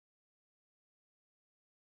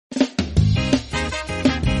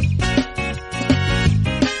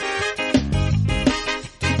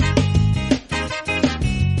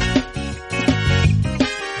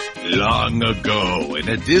ago, in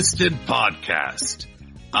a distant podcast,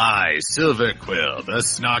 I, Silver-Quill, the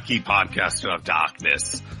snarky podcaster of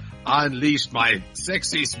darkness, unleashed my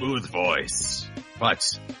sexy smooth voice. But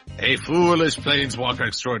a foolish planeswalker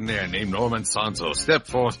extraordinaire named Norman Sanzo stepped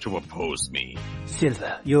forth to oppose me.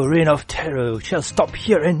 Silver, your reign of terror shall stop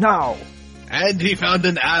here and now. And he found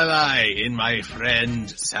an ally in my friend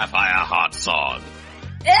Sapphire Heartsong.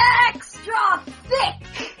 Extra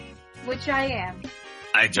thick! Which I am.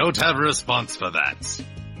 I don't have a response for that.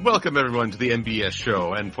 Welcome everyone to the MBS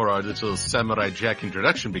show and for our little Samurai Jack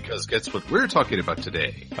introduction, because guess what we're talking about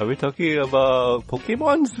today? Are we talking about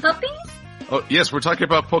Pokemons? Puppies? Oh, yes, we're talking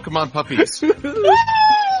about Pokemon puppies.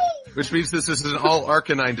 Which means this is an all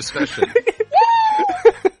Arcanine discussion.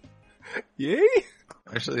 Yay?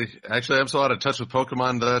 Actually, I'm so out of touch with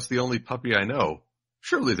Pokemon that that's the only puppy I know.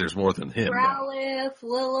 Surely there's more than him. Growlithe,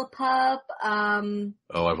 Lillipup,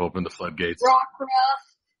 Oh, I've opened the floodgates. Rockruff.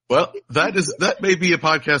 Well, that may be a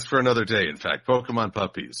podcast for another day, in fact. Pokemon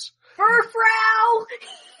puppies. Furfrou!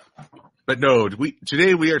 But no,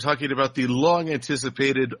 today we are talking about the long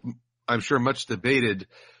anticipated, I'm sure much debated,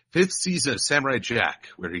 5th season of Samurai Jack,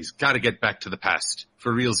 where he's got to get back to the past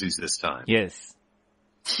for realsies this time. Yes.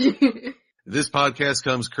 This podcast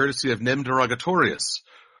comes courtesy of Nem Derogatorius,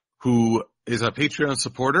 who is a Patreon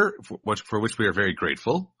supporter, for which we are very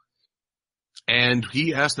grateful. And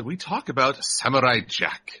he asked that we talk about Samurai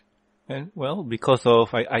Jack. And, well, because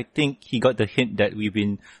of, I think he got the hint that we've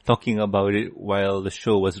been talking about it while the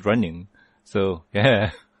show was running. So,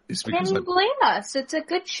 yeah. Can you blame us? It's a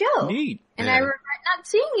good show. Indeed. And I regret not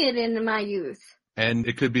seeing it in my youth. And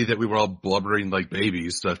it could be that we were all blubbering like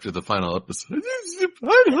babies after the final episode. This is the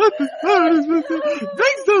final episode. It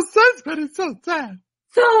makes no sense, but it's so sad.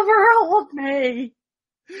 Silver, hold me.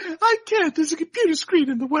 I can't. There's a computer screen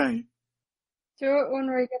in the way. Do it when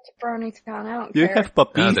we get to Brownie Town. I don't You care. have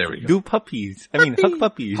puppies. Ah, there we go. Do puppies. Hug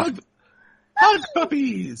puppies. Hug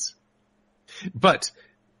puppies. But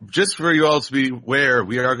just for you all to be aware,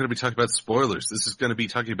 we are going to be talking about spoilers. This is going to be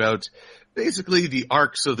talking about basically the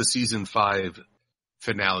arcs of the season 5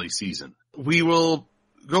 finale season. We will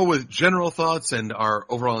go with general thoughts and our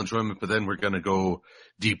overall enjoyment, but then we're going to go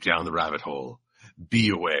deep down the rabbit hole. Be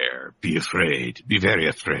aware, be afraid, be very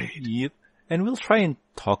afraid. Yep. And we'll try and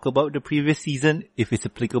talk about the previous season if it's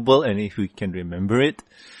applicable and if we can remember it,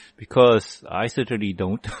 because I certainly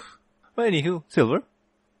don't. But anywho, Silver,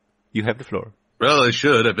 you have the floor. Well, I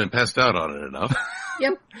should. I've been passed out on it enough.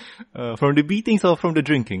 Yep. From the beatings or from the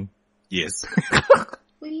drinking? Yes.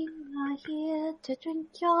 We are here to drink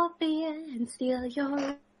your beer and steal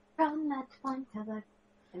your rum. That's fun.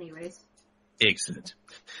 Anyways. Excellent.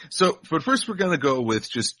 So, but first we're going to go with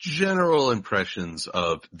just general impressions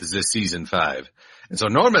of this season 5. And so,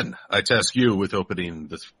 Norman, I task you with opening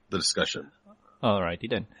the discussion.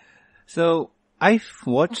 Alrighty then. So, I've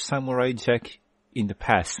watched Samurai Jack in the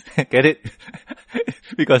past. Get it?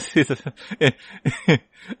 Because it's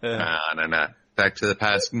Nah. Back to the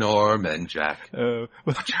past, Norman Jack. but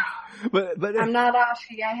I'm not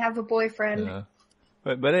Ashi. I have a boyfriend.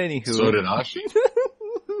 but anywho. So did Ashi.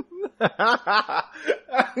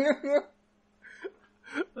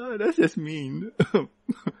 Oh, that's just mean.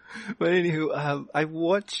 But anywho, I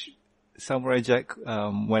watched Samurai Jack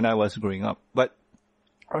when I was growing up, but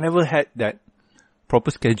I never had that proper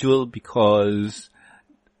schedule because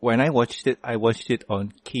when I watched it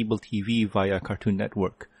on cable TV via Cartoon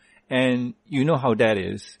Network. And you know how that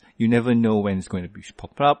is. You never know when it's going to be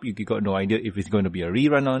popped up. You got no idea if it's going to be a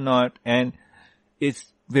rerun or not. And it's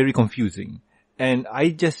very confusing. And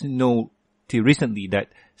I just know till recently that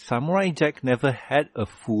Samurai Jack never had a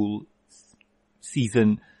full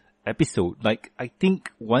season episode. Like, I think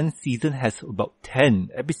one season has about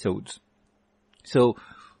 10 episodes. So,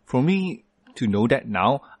 for me to know that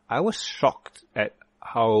now, I was shocked at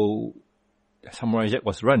how Samurai Jack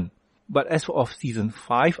was run. But as of season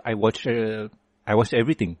 5, I watched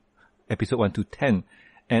everything. Episode 1 to 10.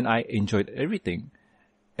 And I enjoyed everything.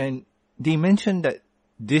 And they mentioned that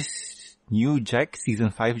this new Jack,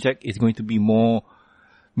 season 5 Jack, is going to be more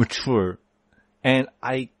mature. And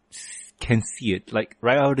I can see it. Like,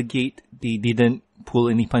 right out of the gate, they didn't pull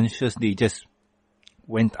any punches. They just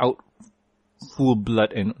went out full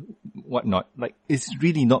blood and whatnot. Like, it's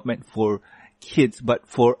really not meant for kids, but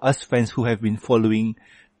for us fans who have been following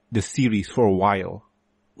the series for a while.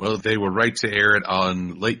 Well, they were right to air it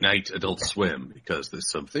on late night Adult Swim because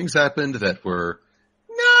there's some things happened that were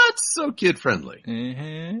not so kid friendly.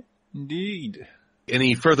 Mm-hmm. Indeed.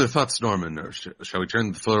 Any further thoughts, Norman, or shall we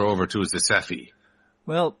turn the floor over to Safi?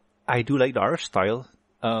 Well, I do like the art style.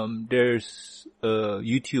 There's a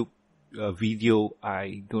YouTube video,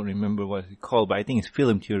 I don't remember what it's called, but I think it's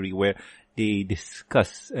Film Theory, where they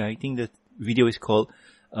discuss. I think the video is called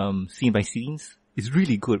Scene by Scenes. It's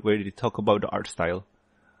really good where they talk about the art style.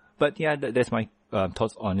 But yeah, that's my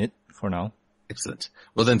thoughts on it for now. Excellent.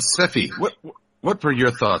 Well then, Steffi, what were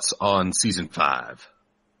your thoughts on season 5?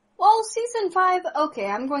 Well, season 5, okay,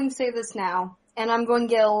 I'm going to say this now, and I'm going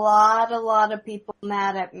to get a lot of people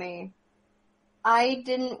mad at me. I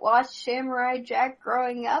didn't watch Samurai Jack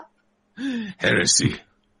growing up. Heresy.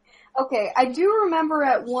 Okay, I do remember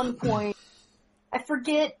at one point, I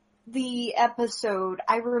forget the episode.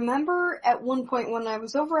 I remember at one point when I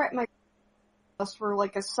was over at my house for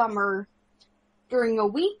like a summer during a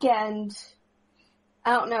weekend,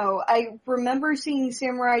 I don't know, I remember seeing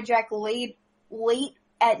Samurai Jack late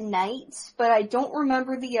at night, but I don't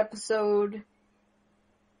remember the episode,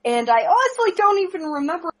 and I honestly don't even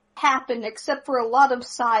remember what happened except for a lot of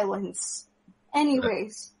silence.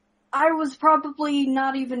 Anyways, I was probably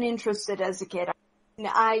not even interested as a kid.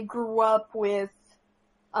 I grew up with,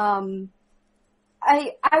 I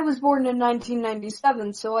was born in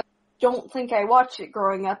 1997, so I don't think I watched it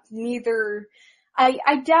growing up.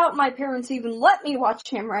 I doubt my parents even let me watch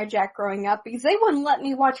Samurai Jack growing up, because they wouldn't let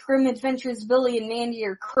me watch Grim Adventures Billy and Mandy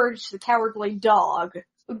or Courage the Cowardly Dog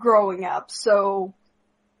growing up, so...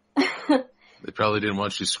 They probably didn't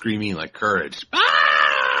want you screaming like Courage.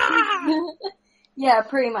 Yeah,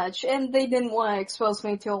 pretty much. And they didn't want to expose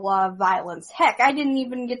me to a lot of violence. Heck, I didn't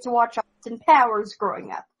even get to watch Austin Powers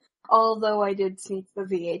growing up. Although I did sneak the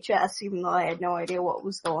VHS, even though I had no idea what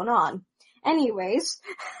was going on. Anyways,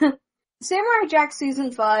 Samurai Jack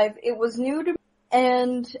Season 5, it was new to me,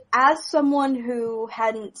 and as someone who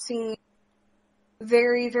hadn't seen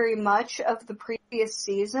very, very much of the previous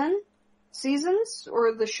seasons,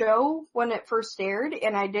 or the show when it first aired,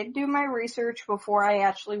 and I did do my research before I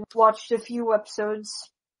actually watched a few episodes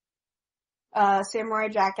Samurai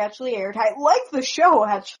Jack actually aired. I like the show,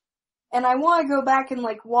 actually, and I want to go back and,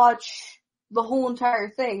 like, watch the whole entire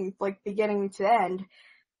thing, like, beginning to end.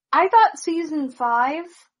 I thought Season 5,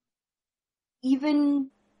 even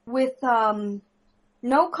with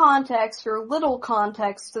no context or little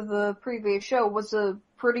context to the previous show, was a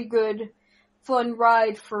pretty good, fun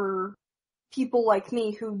ride for people like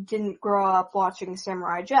me who didn't grow up watching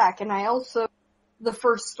Samurai Jack. And I also, the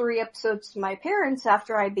first 3 episodes to my parents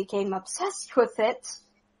after I became obsessed with it,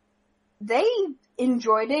 they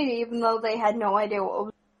enjoyed it even though they had no idea what it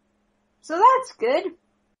was. So that's good.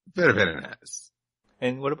 Very nice.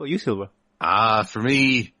 And what about you, Silva? For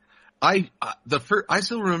me, I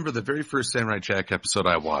still remember the very first Samurai Jack episode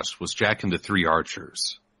I watched was Jack and the Three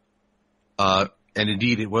Archers. And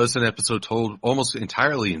indeed, it was an episode told almost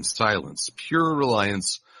entirely in silence, pure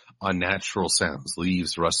reliance on natural sounds,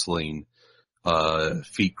 leaves rustling,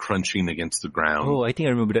 feet crunching against the ground. Oh, I think I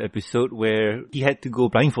remember the episode where he had to go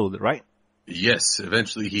blindfolded, right? Yes,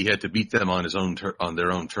 eventually he had to beat them on on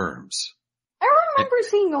their own terms. I remember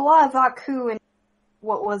seeing a lot of Aku in,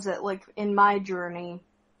 what was it, like, in my journey,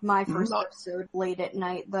 my first episode, late at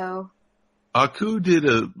night, though. Aku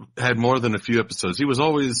had more than a few episodes. He was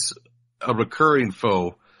always a recurring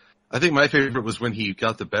foe. I think my favorite was when he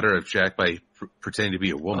got the better of Jack by pretending to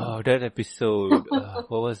be a woman. Oh, that episode, what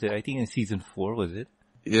was it? I think in season 4, was it?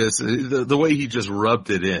 Yes, the way he just rubbed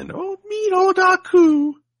it in. Oh, mean old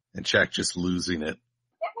Aku! And Jack just losing it.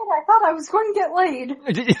 Yeah, I thought I was going to get laid.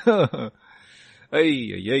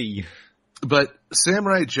 Ay. But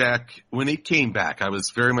Samurai Jack, when it came back, I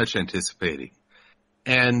was very much anticipating.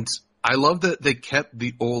 And I love that they kept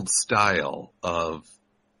the old style of,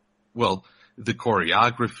 well, the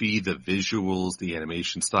choreography, the visuals, the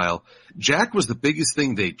animation style. Jack was the biggest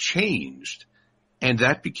thing they changed. And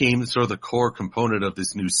that became sort of the core component of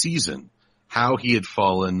this new season. How he had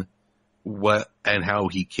fallen, and how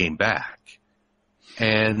he came back.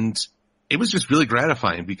 And it was just really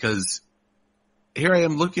gratifying because here I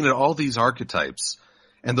am looking at all these archetypes,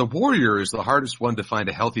 and the warrior is the hardest one to find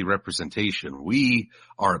a healthy representation. We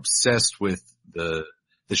are obsessed with the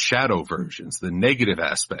shadow versions, the negative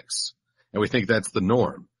aspects, and we think that's the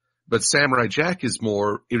norm. But Samurai Jack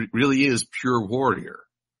it really is pure warrior,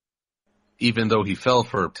 even though he fell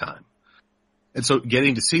for a time. And so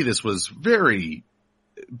getting to see this was very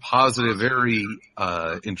positive, very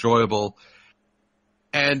enjoyable.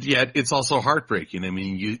 And yet, it's also heartbreaking. I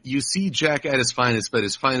mean, you see Jack at his finest, but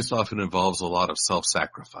his finest often involves a lot of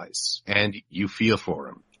self-sacrifice. And you feel for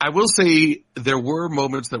him. I will say there were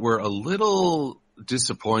moments that were a little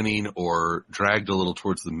disappointing or dragged a little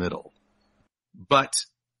towards the middle. But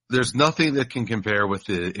there's nothing that can compare with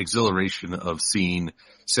the exhilaration of seeing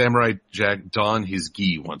Samurai Jack don his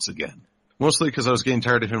gi once again. Mostly because I was getting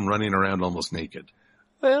tired of him running around almost naked.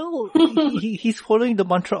 Well, he's following the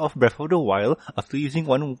mantra of Breath of the Wild. After using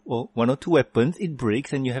one or two weapons, it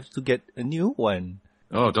breaks and you have to get a new one.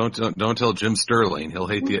 Oh, don't tell Jim Sterling. He'll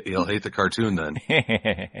hate the cartoon then.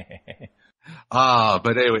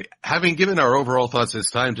 But anyway, having given our overall thoughts,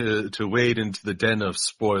 it's time to wade into the den of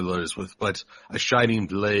spoilers with but a shining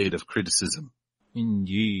blade of criticism.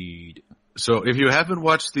 Indeed. So if you haven't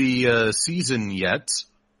watched the season yet,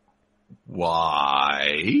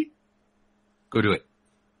 why? Go do it.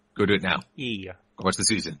 Go do it now. Yeah. Go watch the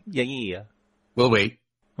season. Yeah. We'll wait.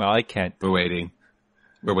 Well, I can't. We're waiting.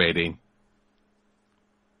 Waiting,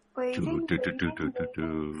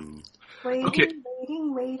 Okay.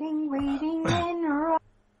 waiting, and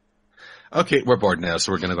Okay, we're bored now,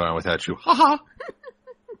 so we're gonna go on without you. Haha.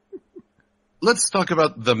 Let's talk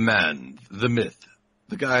about the man, the myth,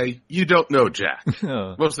 the guy you don't know, Jack.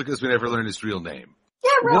 Mostly because we never learned his real name.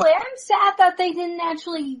 Yeah, really, I'm sad that they didn't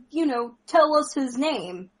actually, tell us his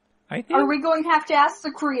name. Are we going to have to ask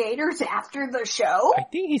the creators after the show? I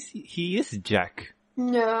think he is Jack.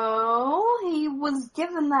 No, he was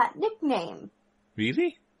given that nickname.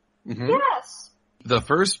 Really? Mm-hmm. Yes. The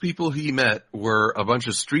first people he met were a bunch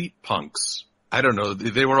of street punks. I don't know,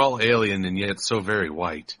 they were all alien and yet so very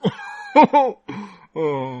white.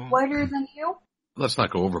 Whiter than you? Let's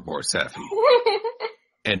not go overboard, Safi.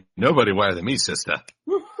 And nobody whiter than me, sister.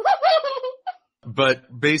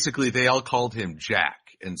 But basically they all called him Jack,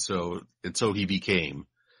 and so he became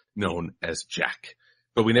known as Jack.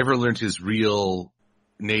 But we never learned his real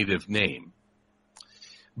native name.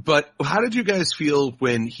 But how did you guys feel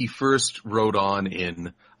when he first rode on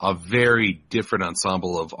in a very different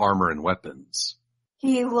ensemble of armor and weapons?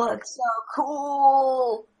 He looks so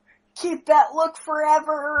cool. Keep that look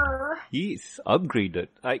forever. He's upgraded.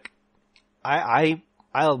 Like, I'll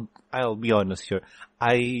be honest here.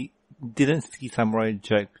 I didn't see Samurai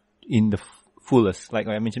Jack in the fullest. Like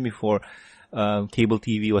I mentioned before, cable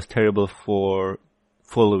TV was terrible for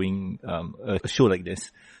following a show like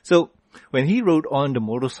this. So when he rode on the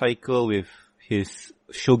motorcycle with his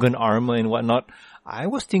Shogun armor and whatnot, I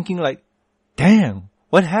was thinking like, damn,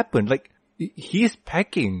 what happened? Like, he's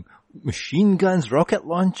packing machine guns, rocket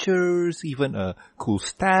launchers, even a cool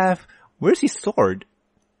staff. Where's his sword?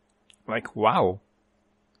 Like, wow.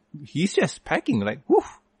 He's just packing, like, whoo,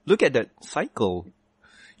 look at that cycle.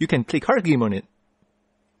 You can play card game on it.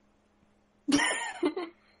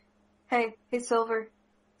 Hey, Silver.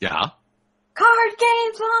 Yeah? Card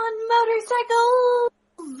games on motorcycles!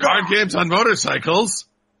 Card games on motorcycles?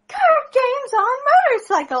 Card games on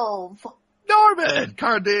motorcycles! Norman!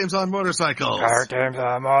 Card games on motorcycles! Card games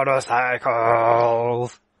on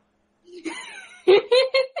motorcycles!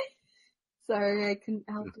 Sorry, I couldn't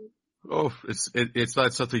help it. Oh, it's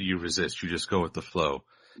not something you resist. You just go with the flow.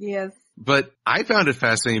 Yes. But I found it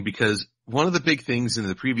fascinating because one of the big things in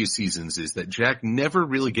the previous seasons is that Jack never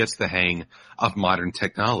really gets the hang of modern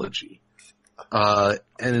technology. And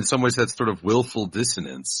in some ways that's sort of willful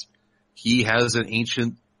dissonance. He has an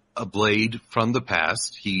ancient blade from the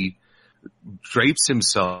past. He drapes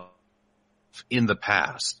himself in the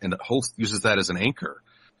past and uses that as an anchor.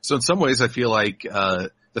 So in some ways I feel like,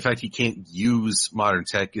 the fact he can't use modern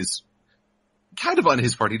tech is kind of on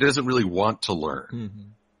his part. He doesn't really want to learn. Mm-hmm.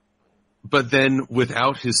 But then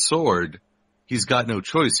without his sword, he's got no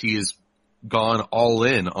choice. He has gone all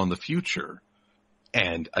in on the future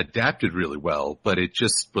and adapted really well, but it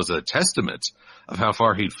just was a testament of how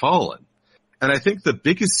far he'd fallen. And I think the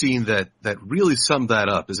biggest scene that really summed that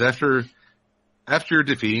up is after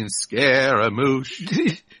defeating Scaramouche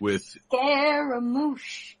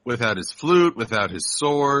without his flute, without his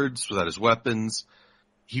swords, without his weapons,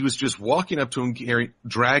 he was just walking up to him,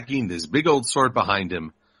 dragging this big old sword behind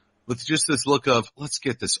him with just this look of, let's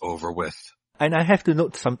get this over with. And I have to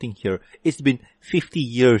note something here. It's been 50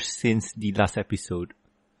 years since the last episode.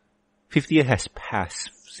 50 years has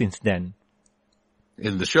passed since then.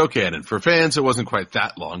 In the show canon. For fans, it wasn't quite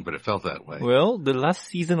that long, but it felt that way. Well, the last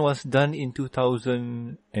season was done in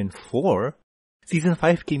 2004. Season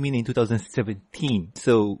 5 came in 2017.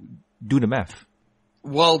 So, do the math.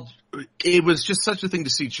 Well, it was just such a thing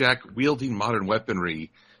to see Jack wielding modern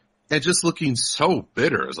weaponry and just looking so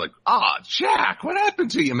bitter. It was like, Jack, what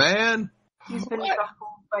happened to you, man? He's been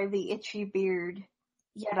ruffled by the itchy beard,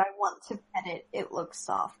 yet I want to pet it. It looks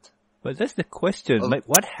soft. But that's the question. Like,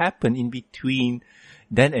 what happened in between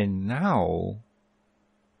then and now?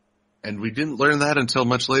 And we didn't learn that until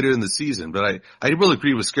much later in the season. But I will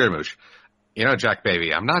agree with Scaramouche. You know, Jack,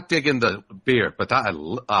 baby, I'm not digging the beard, but I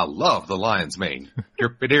love the lion's mane.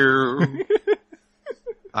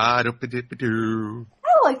 I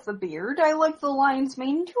like the beard. I like the lion's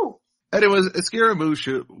mane too. And it was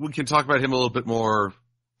Scaramouche. We can talk about him a little bit more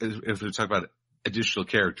if we talk about additional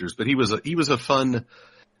characters, but he was a fun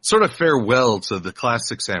sort of farewell to the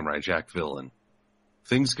classic Samurai Jack villain.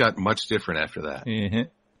 Things got much different after that. Mm-hmm.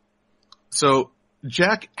 So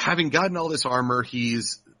Jack, having gotten all this armor,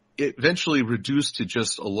 he's eventually reduced to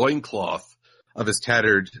just a loincloth of his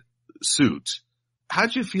tattered suit.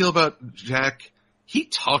 How'd you feel about Jack? He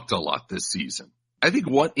talked a lot this season. I think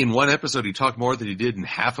in one episode he talked more than he did in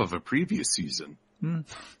half of a previous season.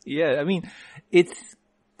 Yeah, I mean,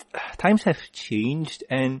 times have changed,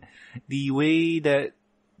 and the way that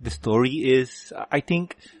the story is, I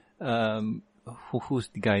think, who's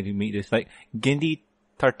the guy who made this? Like, Genndy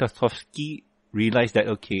Tartakovsky realized that,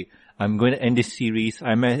 okay, I'm going to end this series.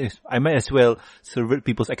 I might as well subvert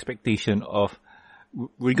people's expectation of,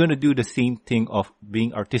 we're going to do the same thing of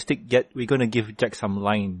being artistic, yet we're going to give Jack some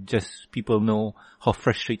line, just people know how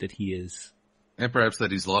frustrated he is. And perhaps that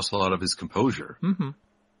he's lost a lot of his composure. Mm-hmm.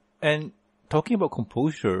 And talking about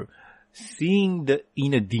composure, seeing the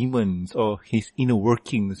inner demons or his inner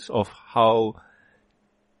workings of how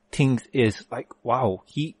things is, like, wow,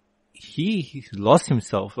 he lost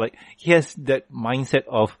himself. Like, he has that mindset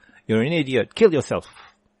of, you're an idiot, kill yourself.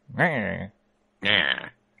 Yeah,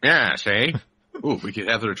 say? Ooh, we could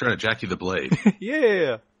have the return of Jackie the Blade.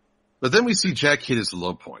 Yeah. But then we see Jack hit his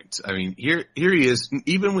low point. I mean, here he is.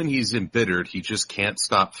 Even when he's embittered, he just can't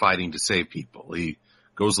stop fighting to save people. He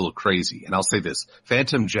goes a little crazy. And I'll say this,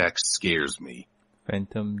 Phantom Jack scares me.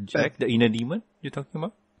 Phantom Jack, the inner demon you're talking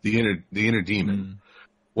about? The inner demon.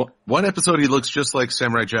 Well, one episode he looks just like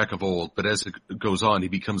Samurai Jack of old, but as it goes on, he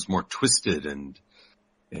becomes more twisted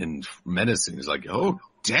and menacing. He's like, oh,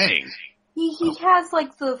 dang. He has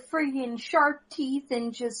like the friggin' sharp teeth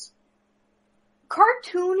and just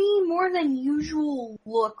cartoony, more than usual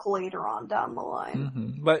look later on down the line.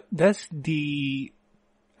 Mm-hmm. But that's the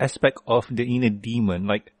aspect of the inner demon.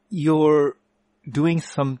 Like, you're doing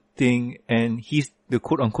something and he's the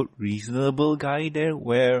quote-unquote reasonable guy there,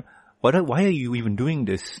 where why are you even doing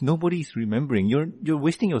this? Nobody's remembering. You're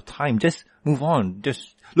wasting your time. Just move on.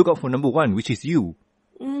 Just look out for number one, which is you.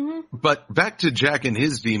 Mm-hmm. But back to Jack and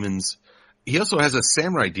his demons, he also has a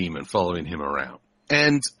samurai demon following him around.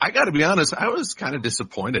 And I gotta be honest, I was kind of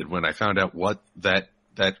disappointed when I found out what that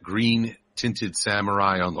green tinted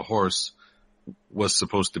samurai on the horse was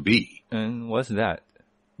supposed to be. And what's that?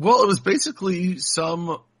 Well, it was basically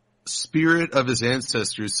some spirit of his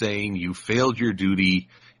ancestors saying, you failed your duty,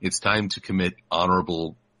 it's time to commit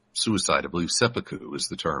honorable suicide. I believe seppuku is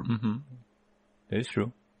the term. Mm-hmm. That is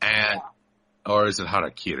true. Or is it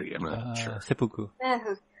harakiri? I'm not sure. Seppuku.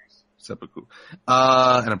 Seppuku.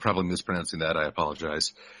 And I'm probably mispronouncing that. I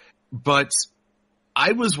apologize. But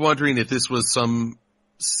I was wondering if this was some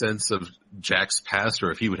sense of Jack's past, or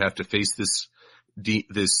if he would have to face this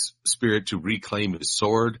spirit to reclaim his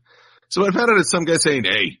sword. So I found out it's some guy saying,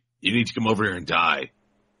 hey, you need to come over here and die.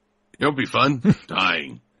 You know what'd be fun?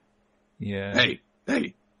 Dying. Yeah.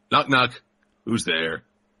 Hey, knock knock. Who's there?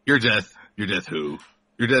 Your death who?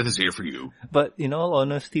 Your death is here for you. But in all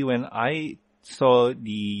honesty, when I saw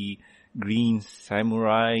the green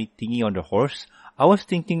samurai thingy on the horse, I was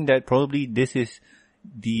thinking that probably this is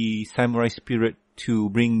the samurai spirit to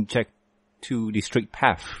bring Jack to the straight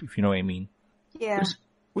path, if you know what I mean. Yeah.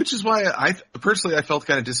 Which is why I felt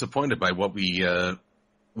kind of disappointed by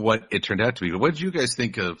what it turned out to be. But what did you guys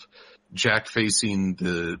think of Jack facing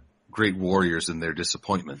the great warriors and their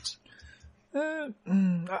disappointment? I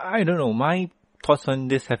don't know. My thoughts on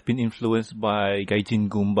this have been influenced by Gaijin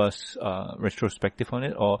Goomba's retrospective on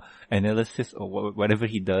it, or analysis, or whatever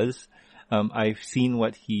he does. I've seen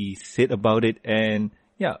what he said about it, and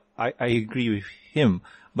yeah, I agree with him.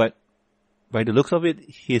 But by the looks of it,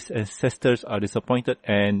 his ancestors are disappointed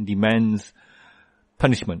and demands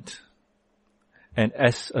punishment. And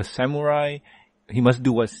as a samurai, he must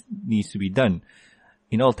do what needs to be done.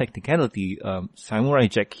 In all technicality, Samurai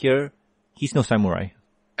Jack here, he's no samurai.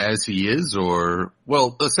 As he is, or,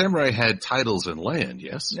 well, the samurai had titles and land,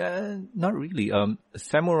 yes? Not really.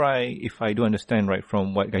 Samurai, if I do understand right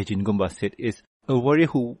from what Gaijin Goomba said, is a warrior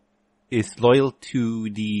who is loyal to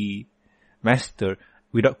the master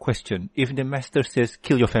without question. If the master says,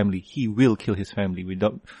 kill your family, he will kill his family with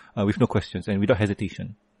no questions and without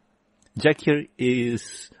hesitation. Jack here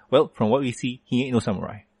is, well, from what we see, he ain't no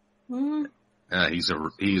samurai. He's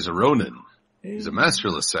a ronin. He's a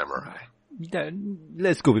masterless samurai.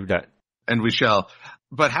 Let's go with that. And we shall.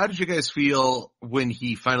 But how did you guys feel when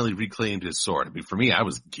he finally reclaimed his sword? I mean, for me, I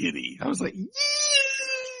was giddy. I was like, yee!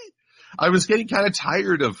 I was getting kind of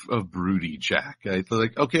tired of broody Jack. I feel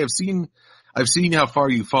like, okay, I've seen how far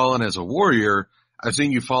you've fallen as a warrior. I've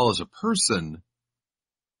seen you fall as a person.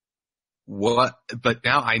 what? But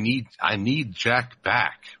now I need Jack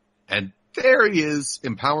back. And there he is,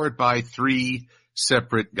 empowered by 3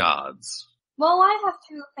 separate gods. Well, I have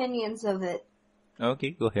 2 opinions of it.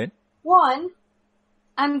 Okay, go ahead. One,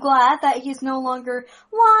 I'm glad that he's no longer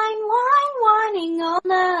whining all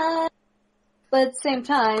night. But at the same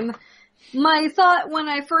time, my thought when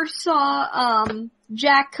I first saw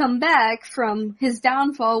Jack come back from his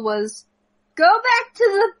downfall was, go back to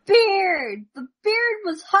the beard! The beard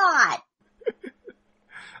was hot!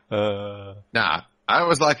 Nah, I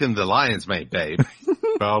was liking the lion's mane, babe.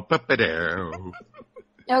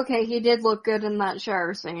 Okay, he did look good in that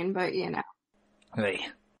shower scene, but you know. Hey.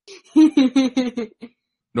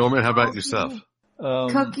 Norman, how about yourself?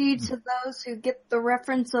 Cookie to those who get the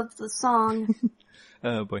reference of the song.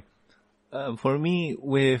 Oh boy. For me,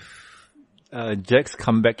 with Jack's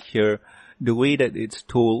comeback here, the way that it's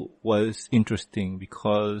told was interesting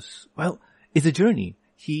because, well, it's a journey.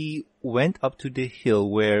 He went up to the hill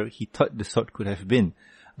where he thought the sword could have been,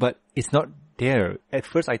 but it's not there. At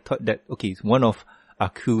first I thought that, okay, one of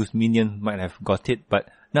Aku's minions might have got it, but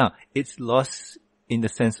no, it's lost in the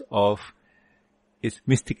sense of it's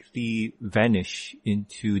mystically vanished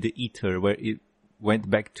into the ether where it went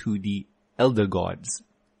back to the elder gods.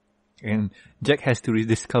 And Jack has to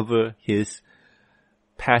rediscover his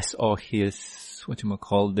past or his,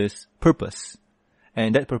 purpose.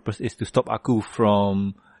 And that purpose is to stop Aku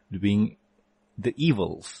from doing the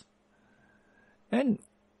evils. And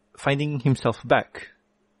finding himself back,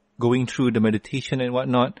 going through the meditation and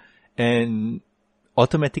whatnot, and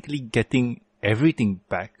automatically getting everything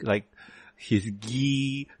back, like his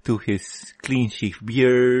gi, to his clean-shaved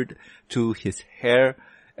beard, to his hair,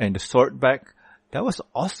 and the sword back. That was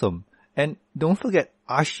awesome. And don't forget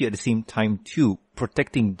Ashi at the same time too,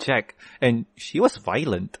 protecting Jack. And she was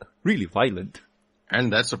violent, really violent.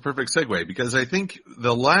 And that's a perfect segue because I think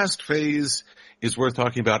the last phase is worth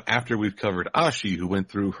talking about after we've covered Ashi, who went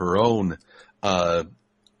through her own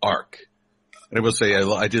arc. And I will say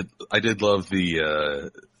I did love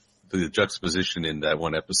the juxtaposition in that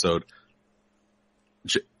one episode.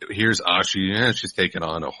 Here's Ashi, she's taken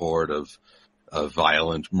on a horde of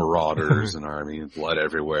violent marauders and army and blood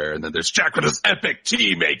everywhere. And then there's Jack with his epic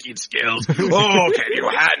tea making skills. Oh, can you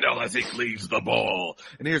handle as he cleaves the bowl?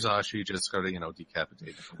 And here's Ashi just sort of,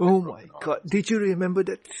 decapitated. Oh my god. Did you remember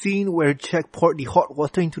that scene where Jack poured the hot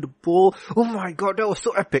water into the bowl? Oh my god, that was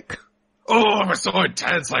so epic. Oh, it was so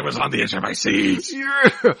intense. I was on the edge of my seat.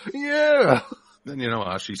 Yeah. Then,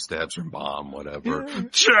 Ashi stabs her mom, whatever. Yeah.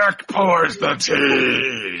 Jack pours the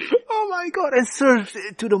tea! Oh my god, and serves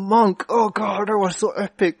it to the monk. Oh god, that was so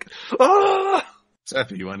epic. Ah!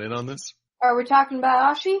 Sappy, you want in on this? Are we talking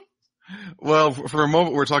about Ashi? Well, for a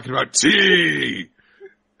moment we're talking about tea!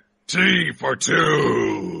 Tea for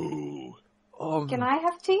 2! Can I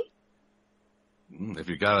have tea? If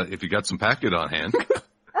you got some packet on hand.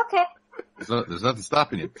 Okay. There's nothing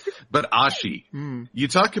stopping you. But Ashi, you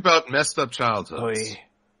talk about messed up childhoods.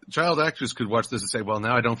 Child actors could watch this and say, well,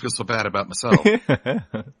 now I don't feel so bad about myself.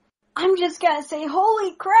 I'm just gonna say,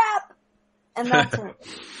 holy crap! And that's it.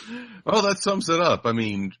 Well, that sums it up. I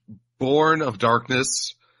mean, born of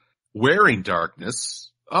darkness, wearing darkness.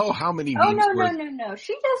 Oh, how many Oh, no.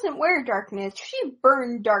 She doesn't wear darkness. She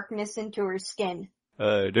burned darkness into her skin.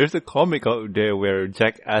 There's a comic out there where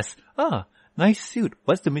Jack asks, nice suit.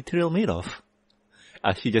 What's the material made of?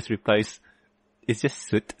 She just replies, it's just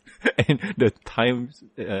soot. And the times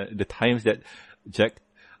that Jack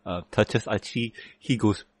touches Ashi, he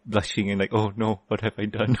goes blushing and like, oh no, what have I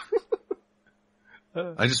done?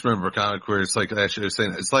 I just remember a comic where it's like, actually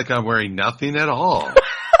saying, it's like I'm wearing nothing at all.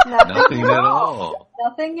 Nothing at all.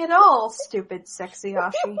 Nothing at all, stupid sexy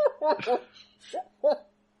Ashi.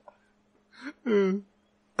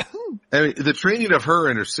 I mean, the training of her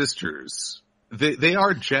and her sisters, they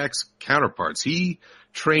are Jack's counterparts. He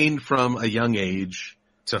trained from a young age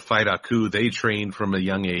to fight Aku. They trained from a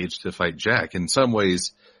young age to fight Jack. In some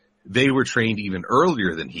ways, they were trained even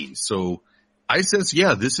earlier than he. So I sense,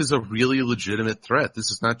 this is a really legitimate threat. This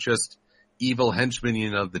is not just evil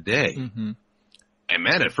henchmen of the day. Mm-hmm. And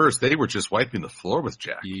man, at first, they were just wiping the floor with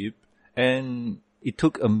Jack. Yep. And it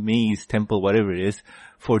took a maze, temple, whatever it is,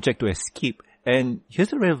 for Jack to escape. And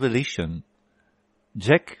here's a revelation.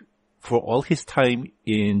 Jack, for all his time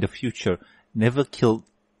in the future, never killed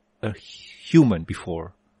a human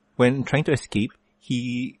before. When trying to escape,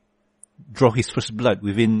 he drew his first blood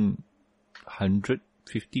within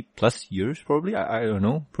 150 plus years, probably. I don't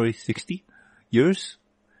know, probably 60 years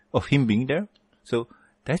of him being there. So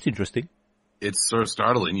that's interesting. It's sort of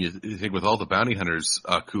startling. You think with all the bounty hunters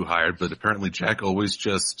Aku hired, but apparently Jack always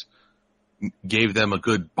just gave them a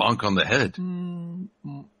good bonk on the head.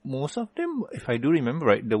 Most of them, if I do remember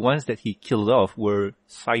right, the ones that he killed off were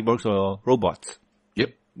cyborgs or robots.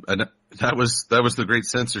 Yep. And that was the great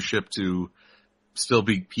censorship to still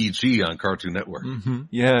be PG on Cartoon Network. Mm-hmm.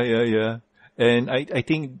 Yeah. And I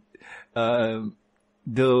think,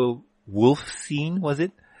 the wolf scene, was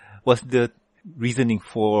the reasoning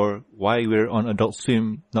for why we're on Adult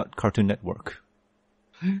Swim, not Cartoon Network.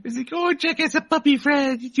 It's like, oh, Jack has a puppy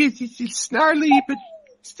friend. He's snarly, but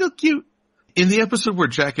still cute. In the episode where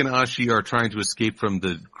Jack and Ashi are trying to escape from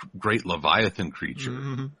the great Leviathan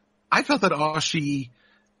creature, I felt that Ashi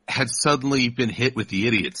had suddenly been hit with the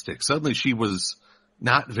idiot stick. Suddenly she was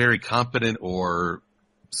not very competent or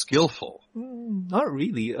skillful. Not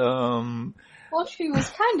really. Well, she was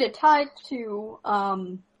kind of tied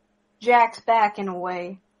to Jack's back in a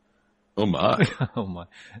way. Oh my. Oh my.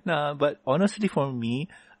 Nah, but honestly for me,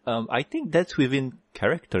 I think that's within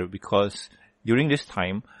character because during this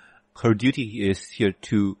time, her duty is here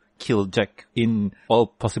to kill Jack in all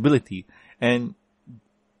possibility. And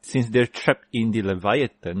since they're trapped in the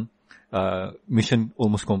Leviathan, mission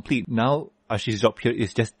almost complete. Now, Ashi's job here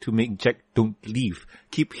is just to make Jack don't leave.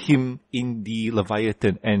 Keep him in the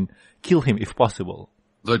Leviathan and kill him if possible.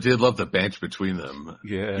 Though I did love the banter between them.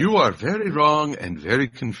 Yeah. You are very wrong and very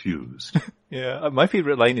confused. Yeah, my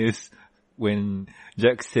favorite line is when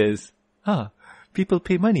Jack says, people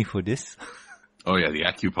pay money for this. Oh yeah, the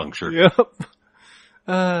acupuncture.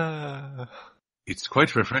 Yep. It's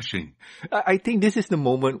quite refreshing. I think this is the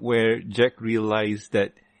moment where Jack realized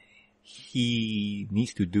that he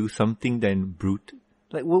needs to do something than brute.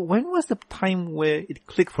 Like, when was the time where it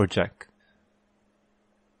clicked for Jack?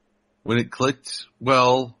 When it clicked,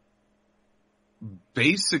 well,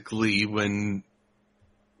 basically when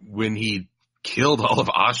he killed all of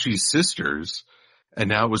Ashi's sisters, and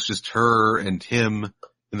now it was just her and him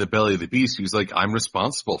in the belly of the beast, he was like, I'm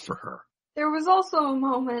responsible for her. There was also a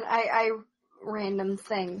moment, random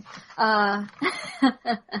thing.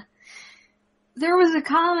 There was a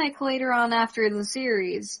comic later on after the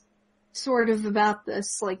series, sort of about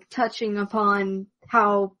this, like, touching upon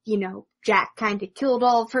how, Jack kind of killed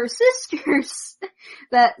all of her sisters.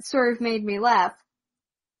 That sort of made me laugh.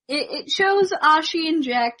 It shows Ashi and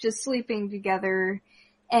Jack just sleeping together,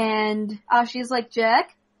 and Ashi's like,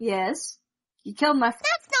 Jack, yes, you killed my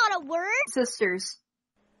That's not a word! Sisters.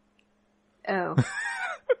 Oh.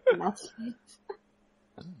 And that's it.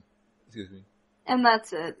 Excuse me. And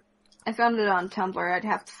that's it. I found it on Tumblr. I'd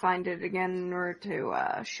have to find it again in order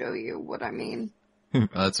to show you what I mean.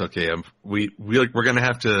 That's okay. We're gonna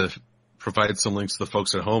have to provide some links to the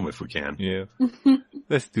folks at home if we can. Yeah.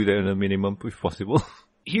 Let's do that at a minimum if possible.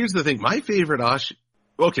 Here's the thing. My favorite Ashi...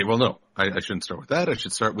 Okay, well, no. I shouldn't start with that. I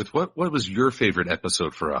should start with what was your favorite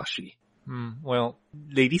episode for Ashi? Well,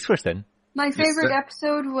 ladies first then. My favorite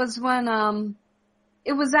episode was when,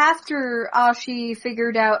 it was after Ashi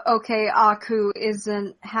figured out, okay, Aku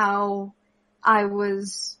isn't how I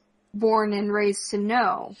was born and raised to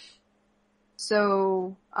know.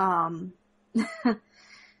 So,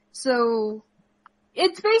 so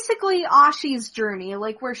it's basically Ashi's journey,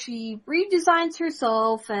 like where she redesigns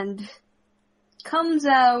herself and comes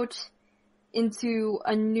out into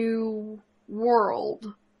a new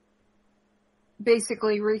world,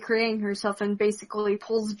 basically recreating herself, and basically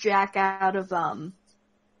pulls Jack out of,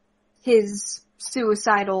 his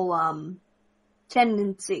suicidal,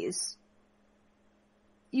 tendencies.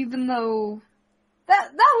 Even though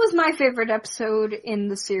that was my favorite episode in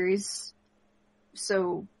the series.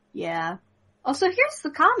 So, yeah. Also, here's the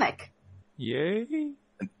comic. Yay.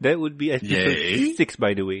 That would be episode 6,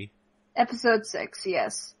 by the way. Episode 6,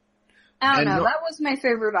 yes. I don't know, that was my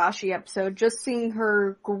favorite Ashi episode, just seeing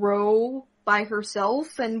her grow by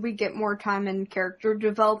herself, and we get more time and character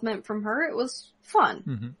development from her. It was fun.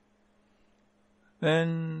 Mm-hmm.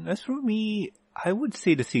 And as for me, I would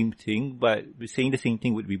say the same thing, but saying the same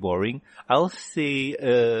thing would be boring. I'll say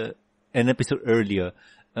an episode earlier,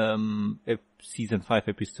 season 5,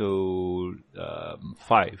 episode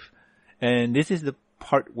 5. And this is the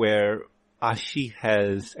part where Ashi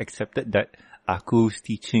has accepted that Aku's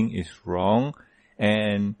teaching is wrong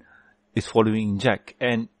and is following Jack.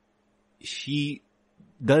 And she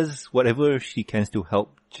does whatever she can to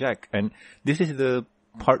help Jack. And this is the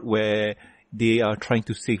part where they are trying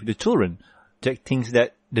to save the children. Jack thinks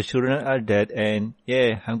that the children are dead and,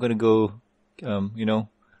 yeah, I'm gonna go,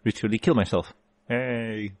 ritually kill myself.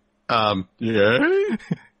 Hey. Yeah?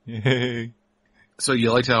 Yay. So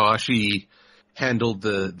you liked how Ashi handled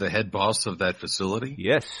the head boss of that facility?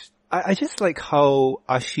 Yes. I just like how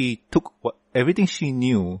Ashi took everything she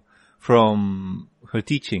knew from her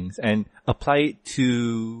teachings and applied it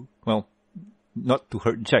to, not to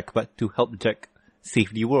hurt Jack, but to help Jack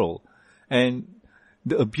save the world. And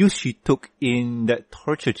the abuse she took in that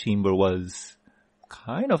torture chamber was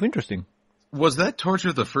kind of interesting. Was that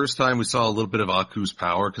torture the first time we saw a little bit of Aku's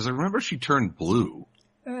power? Because I remember she turned blue.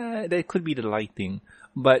 That could be the lighting.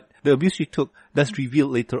 But the abuse she took does reveal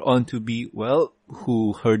later on to be, well,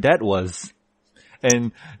 who her dad was.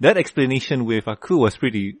 And that explanation with Aku was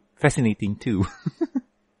pretty fascinating too.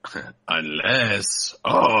 Unless,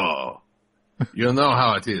 you know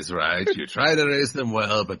how it is, right? You try to raise them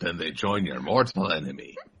well, but then they join your mortal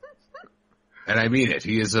enemy. And I mean it.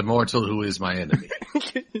 He is a mortal who is my enemy.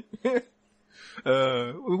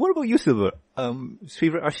 What about you, Silver?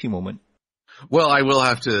 Favorite Ashi moment? Well, I will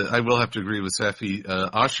have to agree with Safi.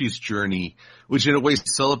 Ashi's journey, which in a way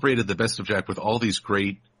celebrated the best of Jack with all these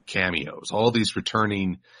great cameos, all these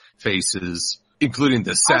returning faces, including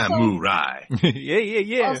the samurai.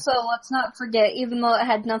 Yeah. Also, let's not forget, even though it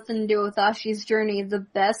had nothing to do with Ashi's journey, the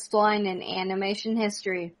best line in animation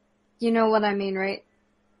history. You know what I mean, right?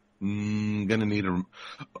 Gonna need a...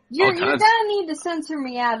 You're gonna need to censor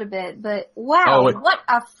me out a bit, but wow, what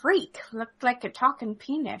a freak. Looked like a talking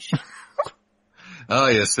penis. Oh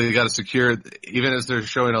yes, they gotta secure, even as they're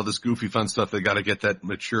showing all this goofy fun stuff, they gotta get that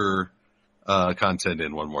mature, content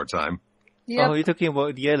in one more time. Yep. Oh, you're talking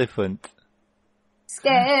about the elephant.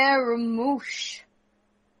 Scaramouche.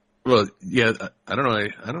 Well, yeah, I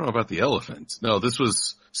don't know about the elephant. No, this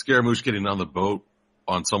was Scaramouche getting on the boat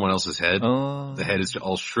on someone else's head. Oh. The head is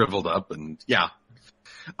all shriveled up, and yeah.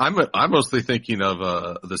 I'm mostly thinking of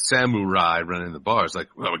the samurai running the bars.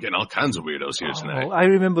 Like, well, we're getting all kinds of weirdos here tonight. I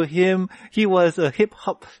remember him. He was a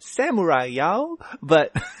hip-hop samurai, y'all.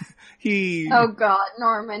 But he... Oh God,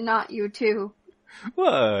 Norman, not you too.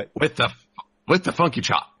 What? With the funky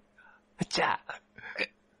chop. Acha.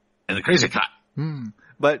 And the crazy cut.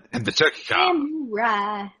 But... And the turkey chop.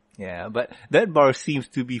 Samurai. Yeah, but that bar seems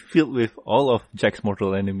to be filled with all of Jack's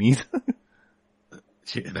mortal enemies.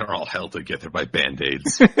 Yeah, they're all held together by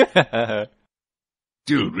Band-Aids.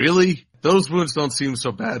 Dude, really? Those wounds don't seem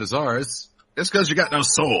so bad as ours. It's because you got no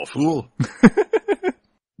soul, fool.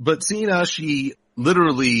 But seeing how she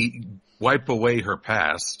literally wipe away her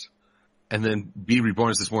past and then be reborn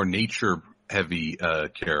as this more nature-heavy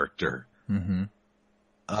character,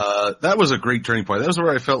 that was a great turning point. That was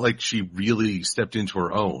where I felt like she really stepped into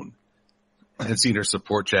her own and seen her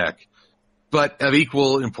support Jack. But of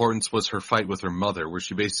equal importance was her fight with her mother, where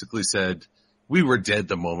she basically said, we were dead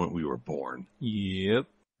the moment we were born. Yep.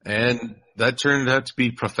 And that turned out to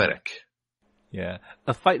be prophetic. Yeah.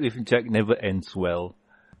 A fight with Jack never ends well.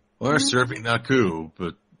 Or serving Aku,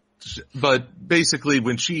 but basically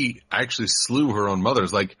when she actually slew her own mother,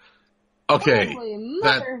 it's like, okay. Holy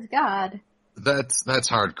mother of God. That's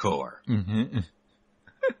hardcore.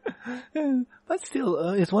 But still,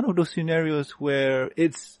 it's one of those scenarios where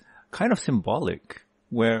it's kind of symbolic,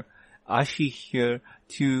 where Ashi here,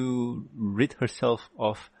 to rid herself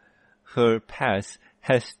of her past,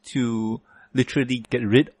 has to literally get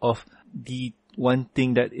rid of the one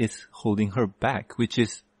thing that is holding her back, which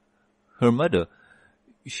is her mother.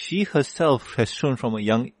 She herself has shown from a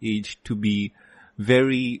young age to be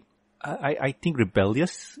very, I think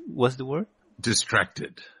rebellious was the word?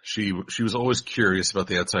 Distracted. She was always curious about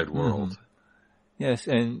the outside world. Yes,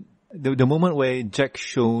 and the moment where Jack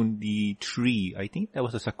showed the tree, I think that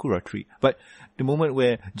was a sakura tree, but the moment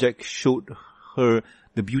where Jack showed her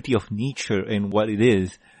the beauty of nature and what it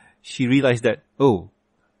is, she realized that,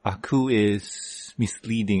 Aku is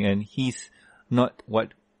misleading and he's not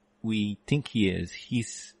what we think he is.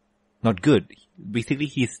 He's not good. Basically,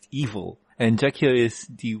 he's evil. And Jack here is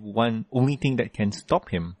the only thing that can stop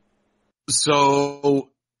him. So,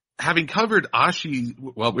 having covered Ashi,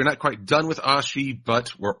 well, we're not quite done with Ashi,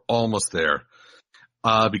 but we're almost there.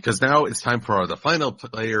 Because now it's time for the final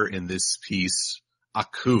player in this piece,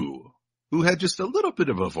 Aku, who had just a little bit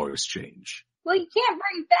of a voice change. Well, you can't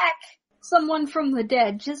bring back someone from the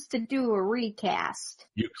dead just to do a recast.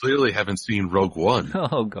 You clearly haven't seen Rogue One.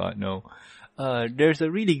 Oh God, no. There's a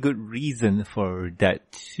really good reason for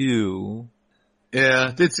that too.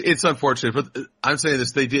 Yeah, it's unfortunate, but I'm saying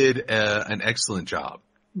this, they did an excellent job.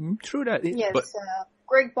 True that. Yes,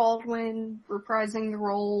 Greg Baldwin reprising the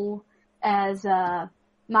role as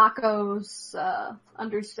Mako's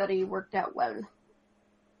understudy worked out well.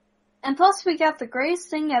 And plus we got the greatest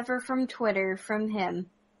thing ever from Twitter from him.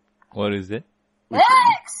 What is it?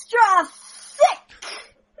 Extra thick!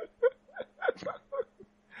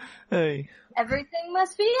 Hey. Everything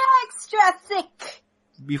must be extra thick!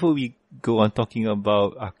 Before we go on talking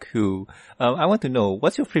about Aku, I want to know,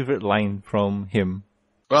 what's your favorite line from him?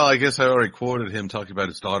 Well, I guess I already quoted him talking about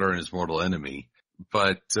his daughter and his mortal enemy.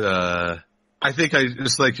 But I think I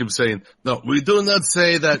just like him saying, no, we do not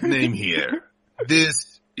say that name here.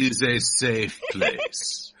 This is a safe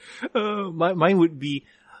place. Mine would be,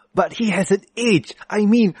 but he hasn't aged. I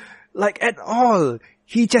mean, like at all.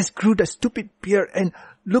 He just grew that stupid beard and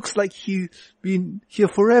looks like he's been here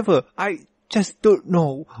forever. I just don't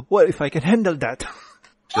know what if I can handle that.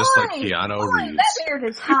 Just like Keanu Reeves. That beard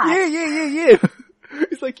is hot. Yeah.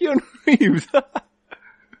 It's like Keanu Reeves.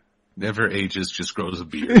 Never ages, just grows a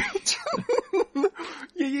beard.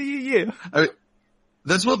 Yeah. I mean,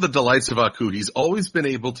 that's one of the delights of Aku. He's always been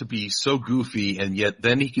able to be so goofy, and yet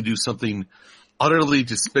then he can do something utterly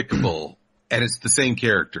despicable, and it's the same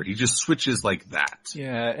character. He just switches like that.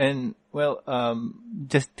 Yeah, and well,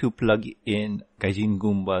 just to plug in Gaijin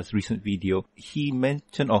Goomba's recent video, he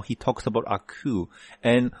mentioned, or he talks about Aku,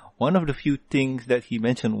 and one of the few things that he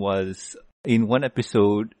mentioned was, in one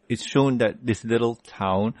episode, it's shown that this little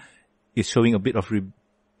town is showing a bit of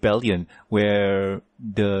rebellion, where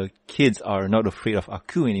the kids are not afraid of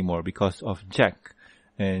Aku anymore because of Jack,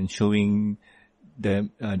 and showing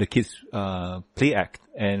them the kids play act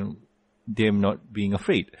and them not being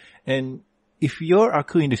afraid. And if you're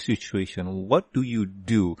Aku in this situation, what do you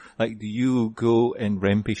do? Like, do you go and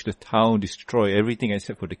rampage the town, destroy everything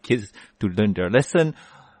except for the kids to learn their lesson,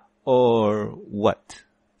 or what?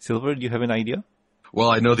 Silver, do you have an idea? Well,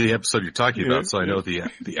 I know the episode you're talking about, so I know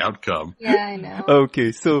the outcome. Yeah, I know.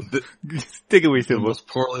 Okay, so take away, The Silver. most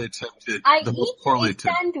poorly attempted. I the most eat poorly a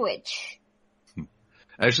attempted. sandwich.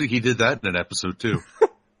 Actually, he did that in an episode too.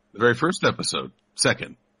 The very first episode.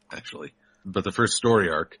 Second, actually. But the first story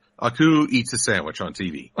arc. Aku eats a sandwich on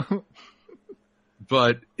TV.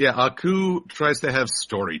 But, yeah, Aku tries to have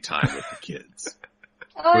story time with the kids.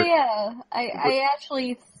 Oh yeah, I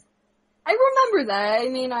actually, I remember that. I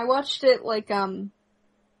mean, I watched it like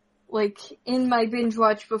in my binge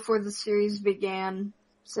watch before the series began.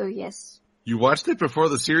 So yes. You watched it before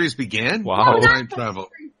the series began? Wow. No, Time not travel. before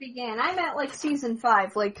the series began. I meant like season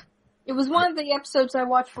 5. Like, it was one of the episodes I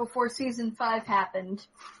watched before season 5 happened.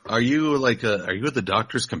 Are you the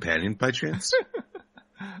Doctor's companion by chance?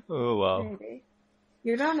 Oh, wow. Maybe.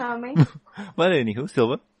 You don't know me. But anywho,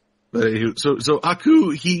 Silver. But so Aku,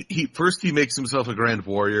 he first he makes himself a grand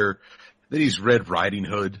warrior, then he's Red Riding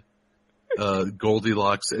Hood,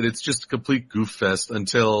 Goldilocks, and it's just a complete goof fest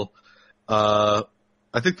until, I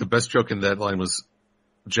think the best joke in that line was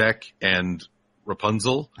Jack and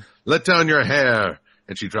Rapunzel, let down your hair,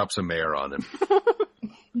 and she drops a mare on him.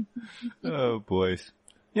 Oh, boys.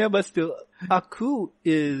 Yeah, but still, Aku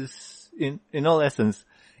is, in all essence,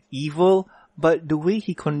 evil, but the way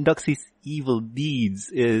he conducts his evil deeds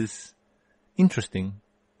is interesting.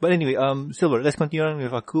 But anyway, Silver, let's continue on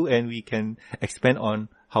with Aku and we can expand on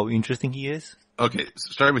how interesting he is. Okay,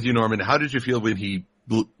 starting with you, Norman, how did you feel when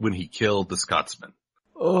he killed the Scotsman?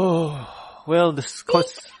 Oh, well, the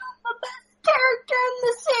Scots... The best character in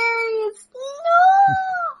the series!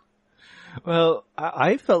 No! Well,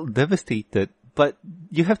 I felt devastated, but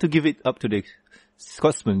you have to give it up to the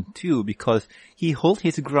Scotsman too, because he held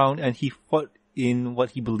his ground and he fought in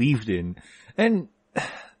what he believed in. And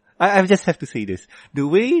I just have to say this. The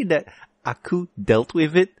way that Aku dealt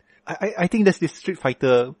with it, I think that's this Street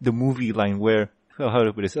Fighter, the movie line where, how do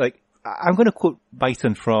I put this? Like, I'm gonna quote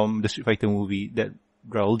Bison from the Street Fighter movie that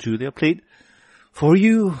Raul Julia played. For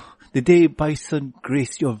you, the day Bison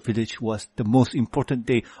graced your village was the most important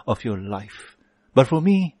day of your life. But for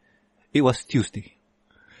me, it was Tuesday.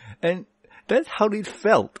 And that's how it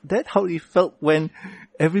felt. That's how it felt when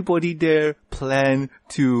everybody there planned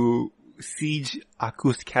to siege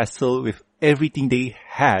Aku's castle with everything they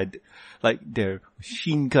had. Like their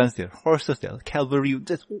machine guns, their horses, their cavalry,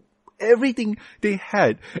 just everything they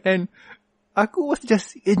had. And Aku was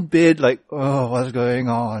just in bed like, oh, what's going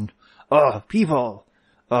on? Oh, people.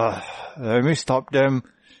 Let me stop them.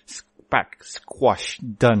 Back, squash,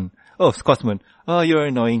 done. Oh, Scotsman. Oh, you're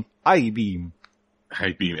annoying. I beam.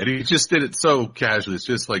 High beam. And he just did it so casually. It's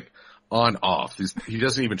just like on off. He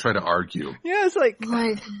doesn't even try to argue. Yeah, it's like,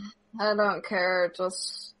 I don't care,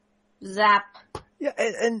 just zap. yeah,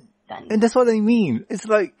 and Done. that's what I mean. It's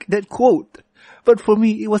like that quote. But for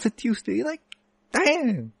me, it was a Tuesday. Like,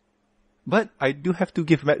 damn. But I do have to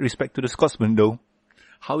give mad respect to the Scotsman though.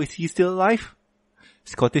 How is he still alive?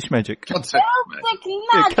 Scottish magic. Celtic Celtic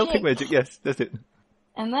Yeah, magic! Celtic magic, yes, that's it.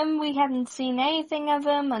 And then we hadn't seen anything of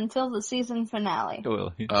him until the season finale.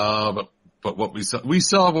 Oh, well, But what we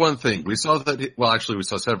saw one thing. We saw that, we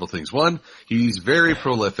saw several things. One, he's very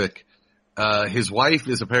prolific. His wife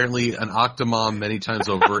is apparently an octomom many times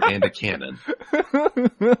over and a canon.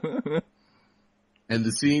 And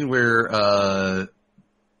the scene where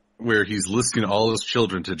he's listing all his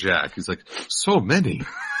children to Jack, he's like, so many.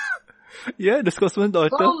 Yeah, the Scotsman daughter.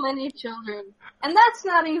 So many children. And that's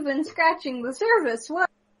not even scratching the surface. What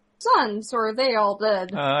sons, or are they all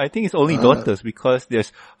dead? I think it's only daughters because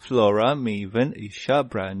there's Flora, Maven, Isha,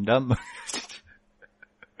 Branda.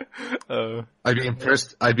 I'd be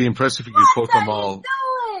impressed if you could quote them all. What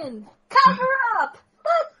are you doing? Cover up!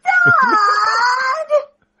 The dog!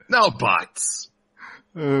 No buts.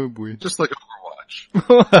 Oh boy. Just like Overwatch. We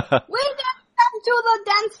didn't come to the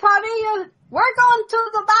dance party. We're going to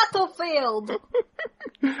the battlefield.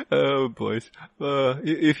 Oh boys.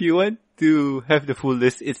 If you want to have the full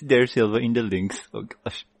list, it's there, Silver, in the links. Oh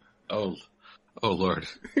gosh. Oh Lord.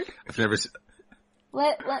 I've never seen...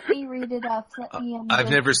 Let me read it up. I've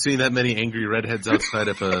never seen that many angry redheads outside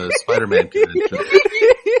of a Spider-Man convention.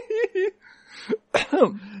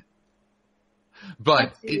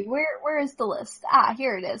 But where is the list? Ah,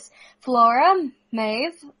 here it is. Flora,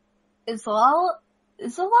 Maeve, Isla?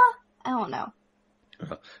 I don't know.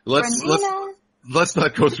 Let's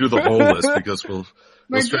not go through the whole list because we'll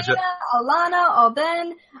stretch it. Alana,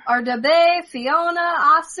 Oben, Ardabe, Fiona,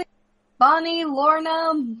 Asi, Bonnie,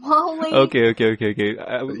 Lorna, Molly. Okay. We got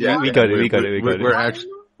it.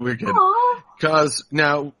 We're good. Cause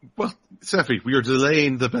now, well, Sephi, we are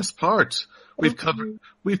delaying the best part. We've covered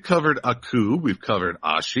Aku, we've covered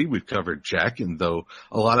Ashi, we've covered Jack, and though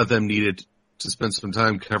a lot of them needed to spend some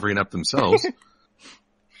time covering up themselves.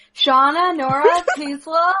 Shauna, Nora,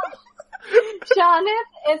 Tisla, Shanif,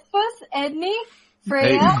 Ifus, Edney,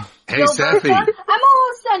 Freya, Hey, Safi. I'm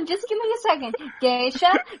almost done. Just give me a second.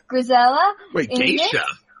 Geisha, Grisella. Wait, Ines, Geisha?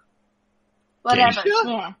 whatever. Geisha?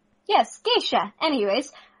 Yeah. Yes, Geisha.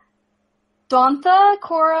 Anyways. Donta,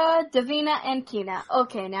 Cora, Davina, and Kina.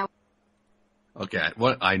 Okay, now. Okay,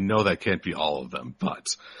 I know that can't be all of them, but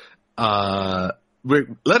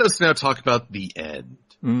let us now talk about the end.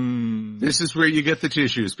 This is where you get the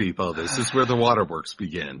tissues, people. This is where the waterworks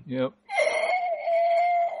begin. Yep.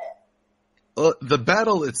 The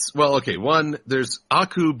battle, one, there's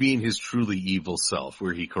Aku being his truly evil self,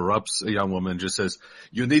 where he corrupts a young woman, just says,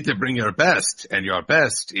 you need to bring your best, and your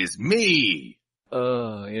best is me.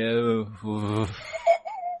 Yeah. Oh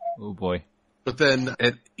boy. But then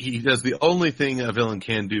he does the only thing a villain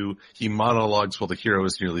can do. He monologues while the hero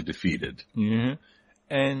is nearly defeated. Mm-hmm.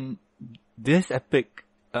 And this epic,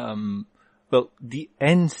 the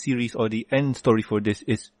end series or the end story for this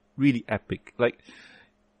is really epic. Like,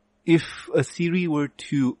 if a series were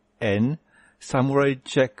to end, Samurai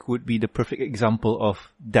Jack would be the perfect example of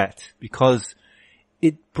that because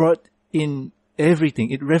it brought in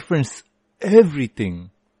everything. It referenced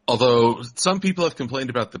everything. Although some people have complained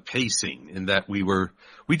about the pacing in that we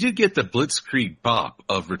did get the blitzkrieg bop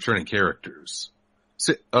of returning characters.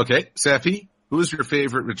 Okay, Safi, who is your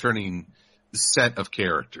favorite returning set of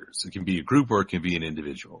characters? It can be a group or it can be an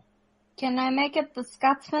individual. Can I make it the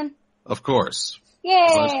Scotsman? Of course.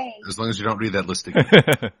 Yay! As long as you don't read that list again.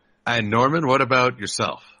 And Norman, what about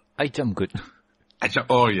yourself? I jump good.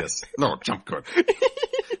 Oh yes. No, jump good.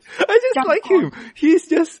 I just like him. He's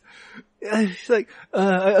just... He's like,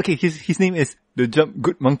 okay, his name is the Jump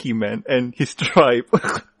Good Monkey Man and his tribe.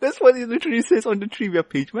 That's what he literally says on the trivia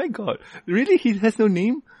page. My god. Really? He has no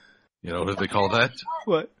name? You know what they call that?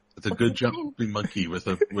 What? It's a good jumping monkey with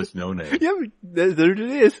no name. Yeah, there it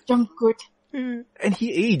is. Jump Good. And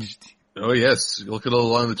he aged. Oh yes. Look a little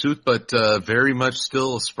long in the tooth, but, very much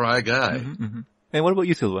still a spry guy. Mm-hmm. And what about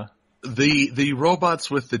you, Silva? The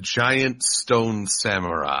robots with the giant stone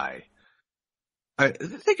samurai.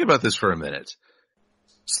 Think about this for a minute.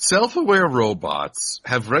 Self-aware robots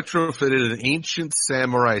have retrofitted an ancient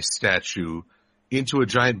samurai statue into a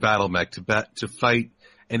giant battle mech to fight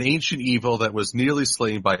an ancient evil that was nearly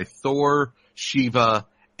slain by Thor, Shiva,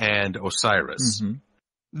 and Osiris. Mm-hmm.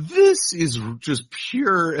 This is just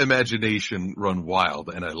pure imagination run wild,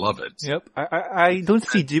 and I love it. Yep. I don't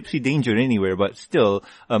see Gypsy Danger anywhere, but still,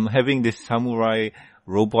 having this samurai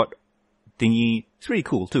robot thingy, it's really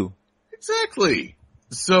cool too. Exactly.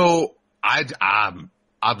 So I'm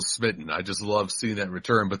smitten. I just love seeing that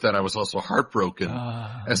return, but then I was also heartbroken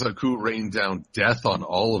as Aku rained down death on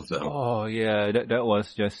all of them. Oh yeah, that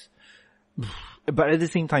was just. But at the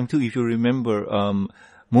same time too, if you remember,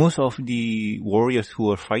 most of the warriors who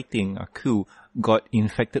were fighting Aku got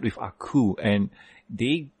infected with Aku, and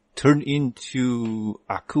they turned into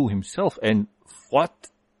Aku himself and fought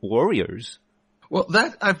warriors. Well,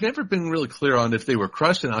 that I've never been really clear on if they were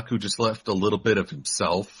crushed and Aku just left a little bit of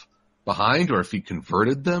himself behind or if he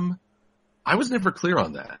converted them. I was never clear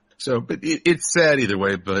on that. So, but it's sad either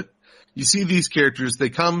way, but you see these characters, they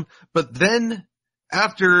come, but then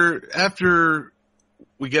after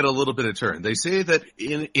we get a little bit of turn, they say that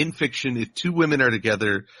in fiction, if two women are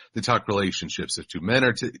together, they talk relationships. If two men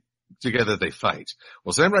are together they fight.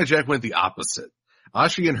 Well, Samurai Jack went the opposite.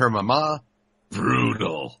 Ashi and her mama,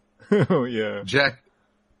 brutal. Oh yeah. Jack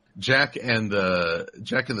and the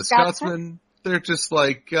Scotsman, they're just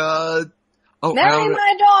like, Marry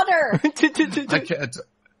my daughter! I can't.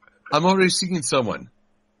 I'm already seeing someone.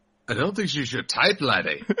 I don't think she's your type,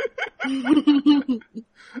 laddie.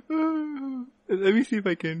 Let me see if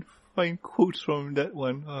I can find quotes from that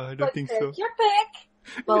one. I don't think so. Your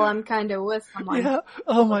pick. Well, I'm kind of with someone. Yeah.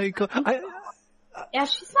 Oh my god. Yeah,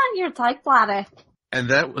 she's not your type, laddie. And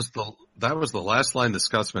that was the last line the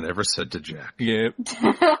Scotsman ever said to Jack. Yeah.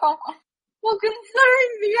 Well,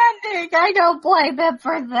 considering the ending, I don't blame him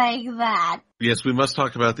for saying that. Yes, we must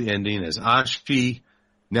talk about the ending as Ashi,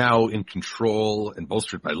 now in control and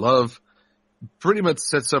bolstered by love, pretty much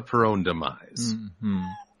sets up her own demise. Mm-hmm.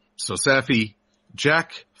 So, Safi,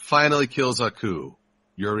 Jack finally kills Aku.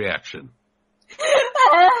 Your reaction?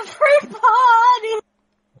 Everybody!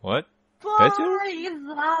 What? Sorry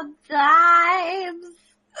sometimes.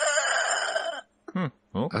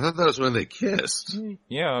 Oh. I thought that was when they kissed.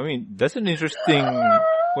 Yeah, I mean, that's an interesting...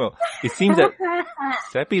 Well, it seems that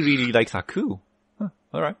Seppi really likes Aku. Huh,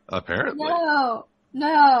 alright. Apparently.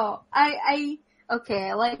 No. Okay,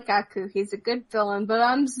 I like Aku. He's a good villain, but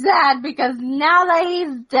I'm sad because now that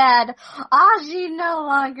he's dead, Ashi no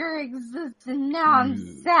longer exists, and now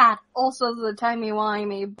I'm sad. Also, the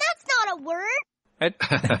timey-wimey. That's not a word!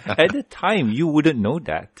 At the time, you wouldn't know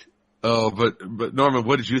that. Oh, but Norman,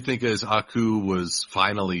 what did you think as Aku was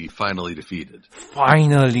finally defeated?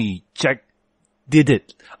 Finally, Jack did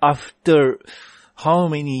it. After how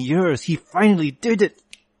many years, he finally did it.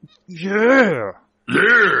 Yeah!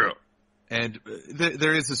 Yeah! And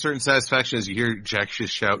there is a certain satisfaction as you hear Jack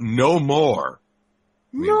just shout, "No more!"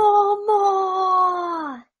 No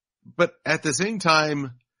more! But at the same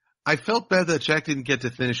time, I felt bad that Jack didn't get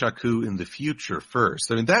to finish Aku in the future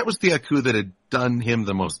first. I mean, that was the Aku that had done him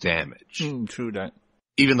the most damage. True that.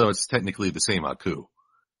 Even though it's technically the same Aku.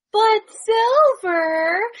 But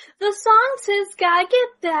Silver, the song says gotta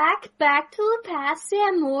get back to the past,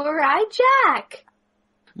 Samurai Jack.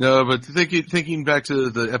 No, but thinking back to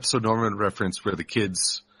the episode Norman referenced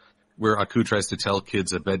where Aku tries to tell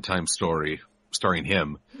kids a bedtime story starring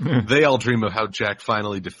him, they all dream of how Jack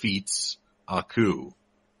finally defeats Aku.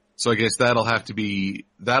 So I guess that'll have to be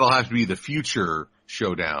the future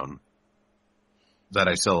showdown that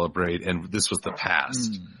I celebrate, and this was the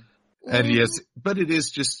past. And yes, but it is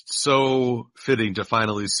just so fitting to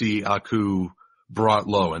finally see Aku brought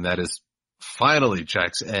low, and that is finally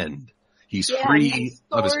Jack's end. He's free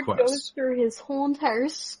of his quest. Goes through his whole entire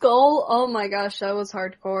skull. Oh my gosh, that was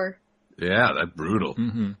hardcore. Yeah, that's brutal.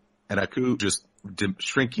 Mm-hmm. And Aku just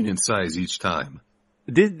shrinking in size each time.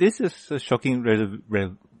 This is a shocking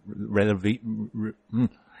Renovation?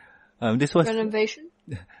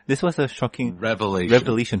 This was a shocking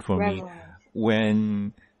revelation for me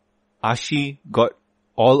when Ashi got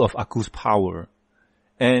all of Aku's power.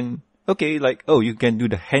 And okay, like, oh, you can do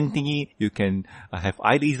the hand thingy, you can have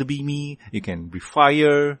eye laser beamy, you can breathe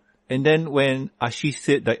fire. And then when Ashi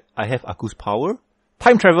said that I have Aku's power,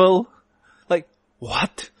 time travel, like,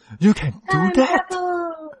 what? You can do that?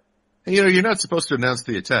 You know, you're not supposed to announce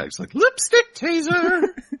the attacks, like, lipstick taser!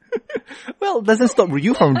 Well, it doesn't stop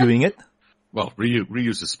Ryu from doing it. Well,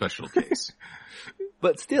 Ryu's a special case.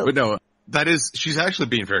 But still. But no, she's actually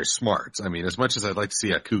being very smart. I mean, as much as I'd like to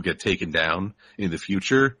see Aku get taken down in the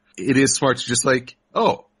future, it is smart to just like,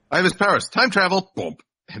 oh, I have his powers, time travel, boom.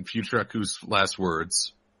 And future Aku's last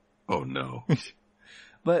words, oh no.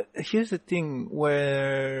 But here's the thing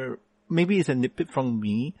where maybe it's a nitpick from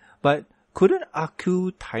me, but couldn't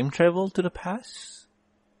Aku time travel to the past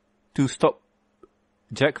to stop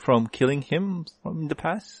Jack from killing him from the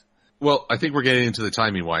past? Well, I think we're getting into the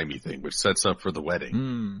timey-wimey thing, which sets up for the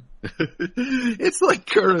wedding. It's like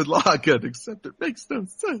current Lagan, except it makes no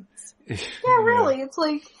sense. Yeah, really. It's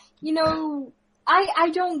like, you know, I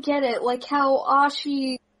don't get it. Like how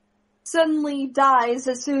Ashi suddenly dies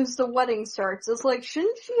as soon as the wedding starts. It's like,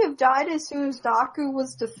 shouldn't she have died as soon as Aku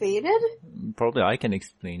was defeated? Probably I can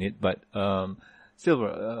explain it, but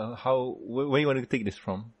Silver, where you want to take this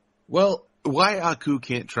from? Well, why Aku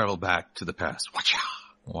can't travel back to the past? Watcha!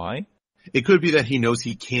 Why? It could be that he knows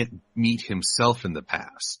he can't meet himself in the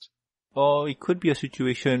past. Or it could be a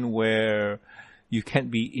situation where you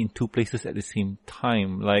can't be in two places at the same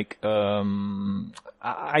time. Like, I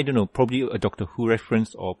don't know, probably a Doctor Who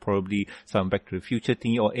reference or probably some Back to the Future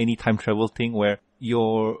thing or any time travel thing where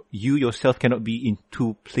you yourself cannot be in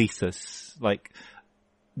two places. Like,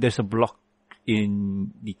 there's a block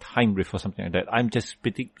in the time rift or something like that. I'm just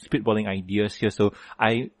spitballing ideas here, so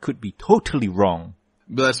I could be totally wrong.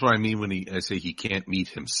 But that's what I mean when I say he can't meet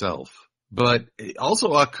himself. But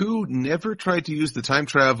also, Aku never tried to use the time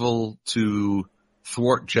travel to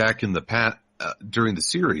thwart Jack in the during the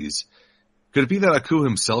series. Could it be that Aku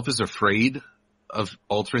himself is afraid of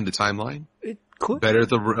altering the timeline? It could. Better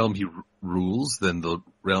the realm he rules than the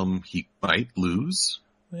realm he might lose?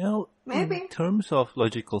 Well, Maybe. in terms of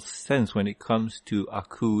logical sense, when it comes to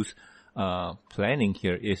Aku's planning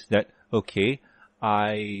here, is that okay?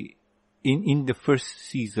 In the first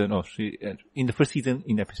season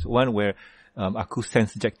in episode 1 where Aku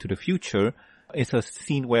sends Jack to the future, it's a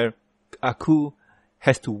scene where Aku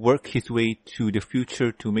has to work his way to the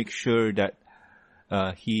future to make sure that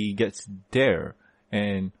he gets there,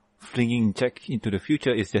 and flinging Jack into the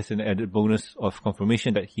future is just an added bonus of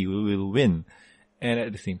confirmation that he will win. And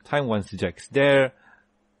at the same time, once Jack's there,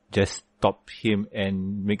 just stop him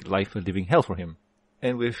and make life a living hell for him.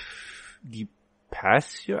 And with the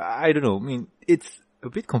past here, I don't know. I mean, it's a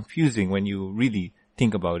bit confusing when you really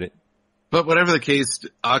think about it. But whatever the case,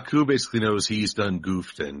 Aku basically knows he's done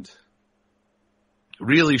goofed and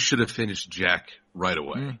really should have finished Jack right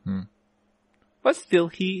away. Mm-hmm. But still,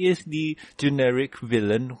 he is the generic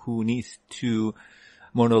villain who needs to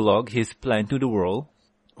monologue his plan to the world.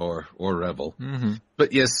 Or rebel. Mm-hmm.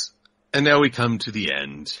 But yes, and now we come to the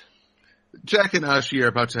end. Jack and Ashi are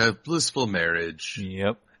about to have blissful marriage.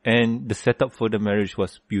 Yep. And the setup for the marriage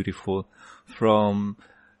was beautiful. From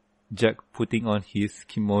Jack putting on his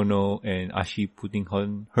kimono and Ashi putting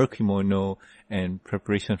on her kimono, and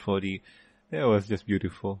preparation for it was just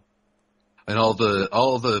beautiful. And all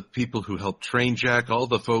the people who helped train Jack, all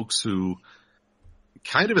the folks who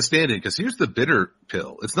kind of a stand-in, because here's the bitter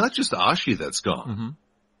pill. It's not just Ashi that's gone. Mm-hmm.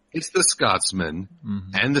 It's the Scotsman, mm-hmm.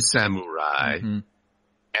 and the samurai, mm-hmm.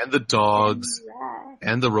 and the dogs,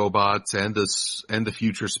 and the robots, and the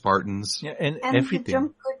future Spartans. Yeah, and And everything. the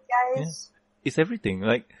jump good guys. Yeah. It's everything.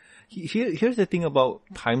 Like, here's the thing about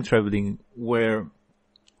time traveling, where,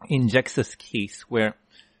 in Jax's case, where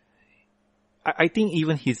I think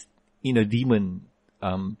even his inner demon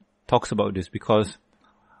talks about this, because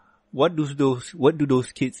what do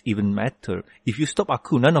those kids even matter? If you stop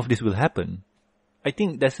Aku, none of this will happen. I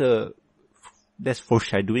think that's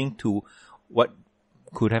foreshadowing to what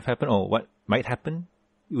could have happened or what might happen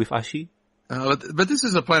with Ashi. But this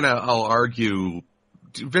is a point I'll argue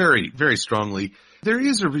very, very strongly. There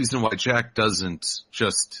is a reason why Jack doesn't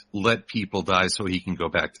just let people die so he can go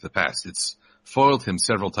back to the past. It's foiled him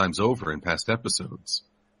several times over in past episodes.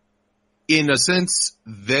 In a sense,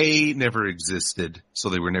 they never existed, so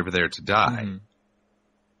they were never there to die. Mm-hmm.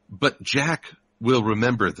 But Jack will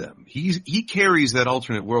remember them. He carries that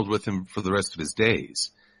alternate world with him for the rest of his days.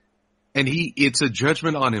 And it's a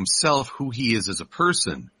judgment on himself, who he is as a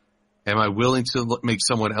person. Am I willing to make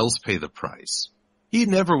someone else pay the price? He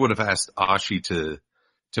never would have asked Ashi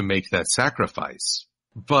to make that sacrifice.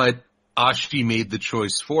 But Ashi made the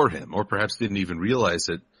choice for him, or perhaps didn't even realize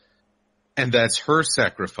it. And that's her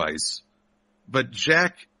sacrifice. But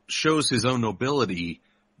Jack shows his own nobility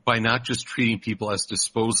by not just treating people as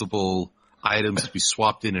disposable items to be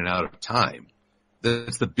swapped in and out of time.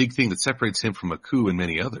 That's the big thing that separates him from Aku and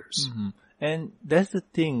many others. Mm-hmm. And that's the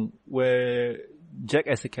thing where Jack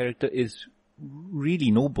as a character is really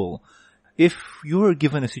noble. If you were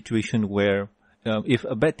given a situation where if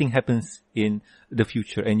a bad thing happens in the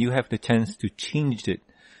future and you have the chance to change it,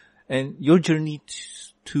 and your journey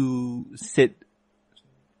to set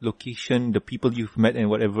location, the people you've met and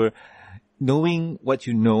whatever, knowing what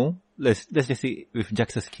you know, let's just say with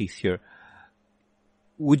Jax's case here,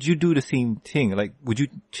 would you do the same thing? Like, would you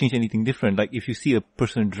change anything different? Like, if you see a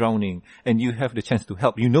person drowning and you have the chance to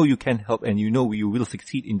help, you know you can help and you know you will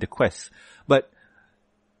succeed in the quest, but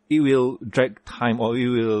it will drag time, or it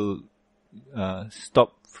will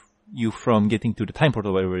stop you from getting to the time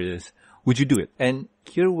portal, whatever it is. Would you do it? And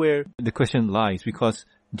here where the question lies, because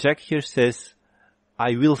Jack here says,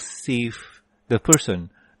 I will save the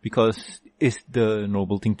person because it's the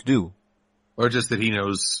noble thing to do. Or just that he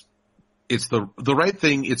knows it's the right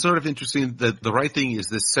thing. It's sort of interesting that the right thing is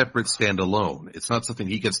this separate standalone. It's not something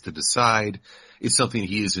he gets to decide. It's something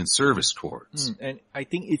he is in service towards. And I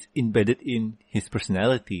think it's embedded in his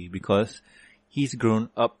personality, because he's grown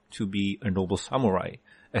up to be a noble samurai,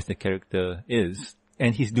 as the character is.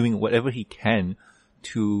 And he's doing whatever he can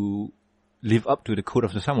to live up to the code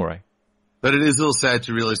of the samurai. But it is a little sad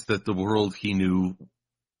to realize that the world he knew,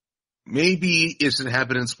 maybe its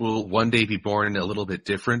inhabitants will one day be born a little bit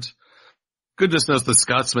different. Goodness knows the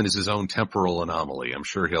Scotsman is his own temporal anomaly. I'm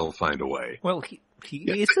sure he'll find a way. Well, he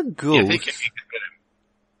is a ghost.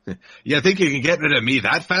 You think you can get rid of me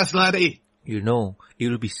that fast, laddie? You know, it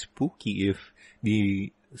will be spooky if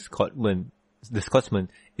the Scotsman the Scotsman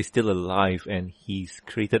is still alive and he's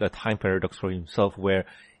created a time paradox for himself where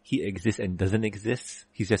he exists and doesn't exist.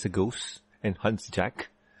 He's just a ghost and hunts Jack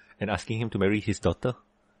and asking him to marry his daughter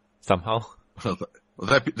somehow.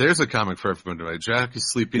 There's a comic for everyone tonight. Jack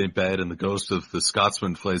is sleeping in bed and the ghost of the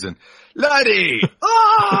Scotsman plays in, Laddie!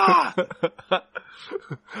 Ah!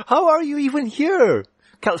 How are you even here?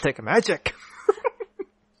 Celtic magic.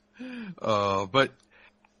 But,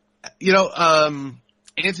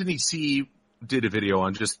 Anthony C. did a video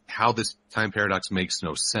on just how this time paradox makes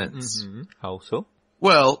no sense. Mm-hmm. How so?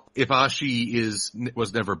 Well, if Ashi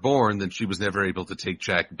was never born, then she was never able to take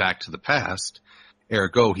Jack back to the past.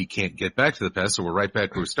 Ergo, he can't get back to the past, so we're right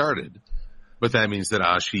back where we started. But that means that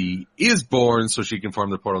Ashi is born, so she can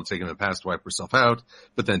form the portal, take him to the past, wipe herself out.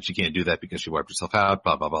 But then she can't do that because she wiped herself out,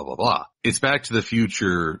 blah, blah, blah, blah, blah. It's Back to the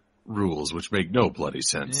Future rules, which make no bloody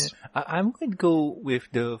sense. Yeah. I'm going to go with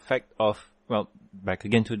the fact of, back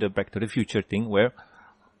again to the Back to the Future thing, where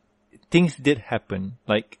things did happen.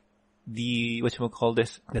 Like the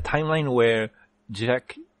timeline where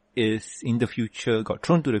Jack is in the future, got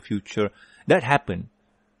thrown to the future, that happened.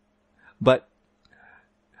 But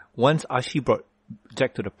once Ashi brought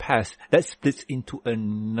Jack to the past, that splits into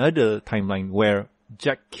another timeline where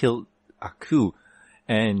Jack killed Aku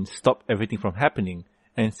and stopped everything from happening.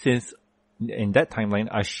 And since in that timeline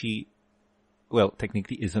Ashi,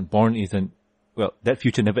 technically isn't born, that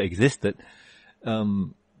future never existed,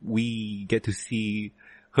 we get to see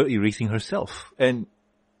her erasing herself. And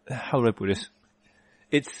how do I put this?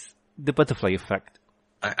 It's the butterfly effect.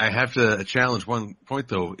 I have to challenge one point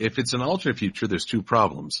though. If it's an alternate future, there's two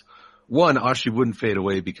problems. One, Ashi wouldn't fade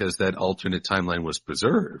away because that alternate timeline was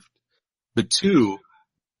preserved. But two,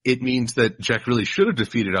 it means that Jack really should have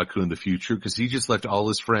defeated Aku in the future because he just left all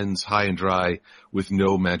his friends high and dry with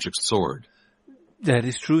no magic sword. That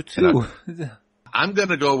is true too. I'm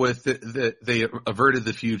gonna go with they averted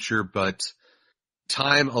the future, but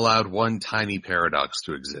time allowed one tiny paradox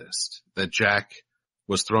to exist. That Jack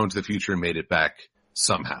was thrown to the future and made it back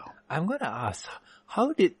somehow. I'm gonna ask,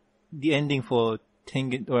 how did the ending for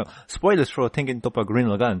spoilers for Tengen Toppa Gurren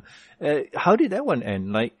Lagann, how did that one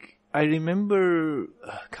end? Like, I remember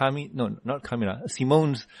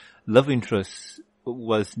Simone's love interest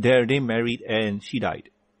was there, they married and she died.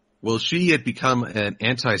 Well, she had become an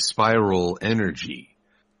anti-spiral energy.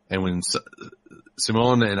 And when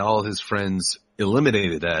Simone and all his friends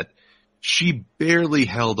eliminated that, she barely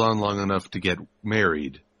held on long enough to get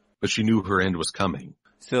married, but she knew her end was coming.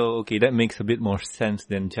 So, okay, that makes a bit more sense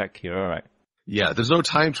than Jack here, alright. Yeah, there's no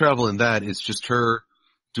time travel in that. It's just her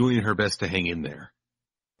doing her best to hang in there.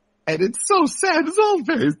 And it's so sad. It's all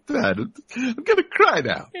very sad. I'm gonna cry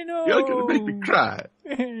now. You're gonna make me cry.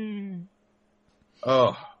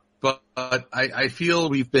 But I feel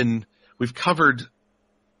we've covered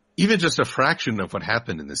even just a fraction of what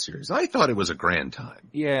happened in this series. I thought it was a grand time.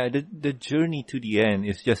 Yeah, the journey to the end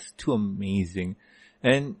is just too amazing.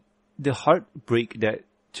 And the heartbreak that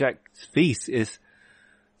Jack's face is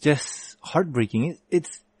just heartbreaking.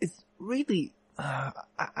 It's really,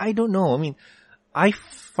 I don't know. I mean, I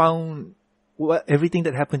found everything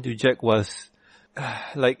that happened to Jack was,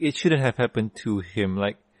 it shouldn't have happened to him.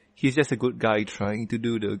 Like, he's just a good guy trying to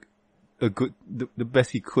do the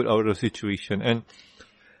best he could out of the situation. And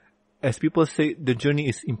as people say, the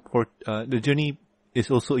journey is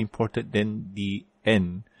also important than the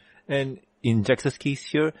end. And in Jack's case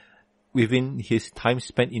here, within his time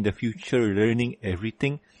spent in the future learning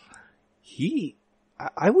everything,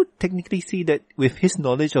 I would technically say that with his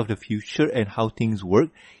knowledge of the future and how things work,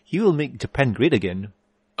 he will make Japan great again.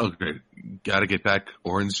 Okay, gotta get back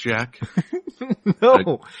Orange Jack.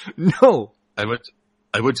 No. I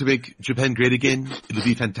want to make Japan great again. It'll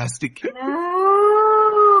be fantastic.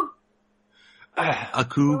 No.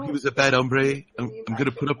 Aku, he was a bad hombre. I'm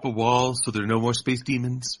gonna put up a wall so there are no more space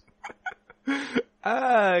demons.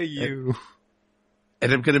 You.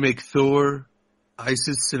 And I'm gonna make Thor,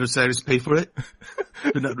 Isis, and Osiris pay for it.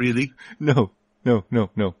 But not really. No.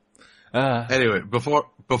 Anyway,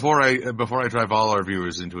 before I drive all our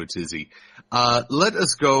viewers into a tizzy, let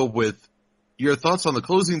us go with your thoughts on the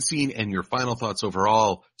closing scene and your final thoughts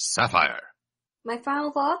overall, Sapphire. My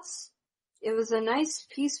final thoughts? It was a nice,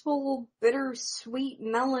 peaceful, bittersweet,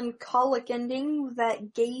 melancholic ending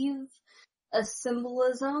that gave a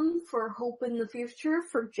symbolism for hope in the future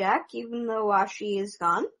for Jack, even though Ashi is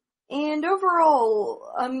gone. And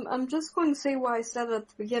overall, I'm just going to say what I said at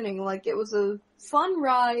the beginning, like, it was a fun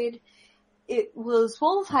ride. It was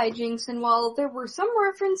full of hijinks, and while there were some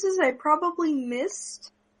references I probably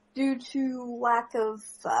missed due to lack of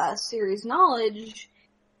series knowledge,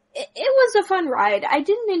 it was a fun ride. I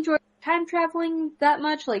didn't enjoy time traveling that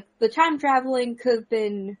much. Like, the time traveling could have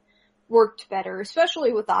been worked better,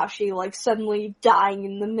 especially with Ashi, like, suddenly dying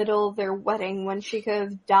in the middle of their wedding when she could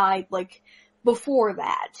have died, like, before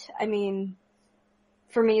that. I mean,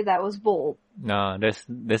 for me, that was bold. No, that's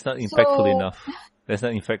not impactful enough. That's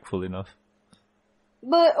not impactful enough.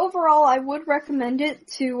 But overall, I would recommend it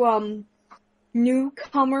to,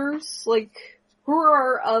 newcomers, like, who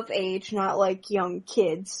are of age, not like young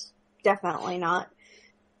kids. Definitely not.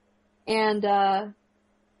 And,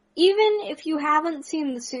 even if you haven't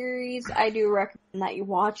seen the series, I do recommend that you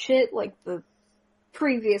watch it, like the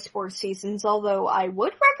previous 4 seasons, although I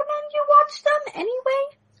would recommend you watch them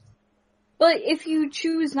anyway. But if you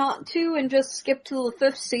choose not to and just skip to the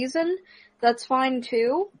 5th season, that's fine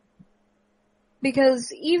too.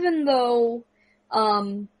 Because even though,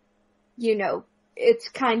 it's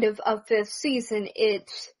kind of a 5th season,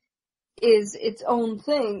 it is its own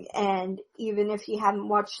thing, and even if you haven't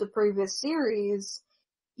watched the previous series,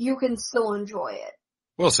 you can still enjoy it.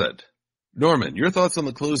 Well said. Norman, your thoughts on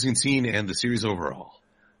the closing scene and the series overall?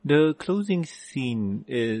 The closing scene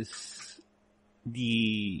is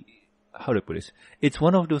how do I put this? It's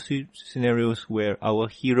one of those scenarios where our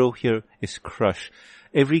hero here is crushed.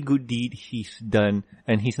 Every good deed he's done,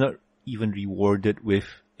 and he's not even rewarded with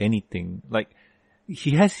anything. Like,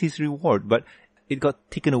 he has his reward, but it got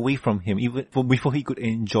taken away from him even before he could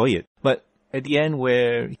enjoy it. But at the end,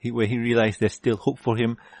 where he realized there's still hope for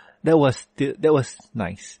him, that was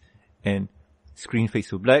nice. And screen fades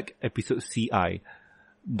to black, episode CI,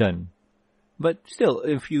 done. But still,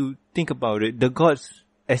 if you think about it, the gods,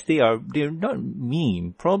 as they're not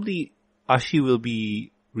mean. Probably Ashi will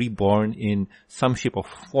be reborn in some shape or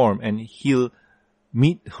form, and he'll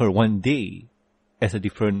meet her one day as a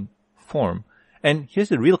different form. And here's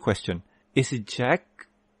the real question. Is Jack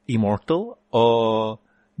immortal, or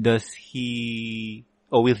will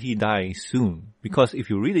he die soon? Because if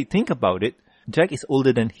you really think about it, Jack is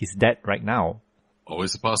older than his dad right now.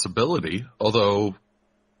 Always a possibility, although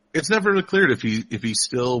it's never really clear if he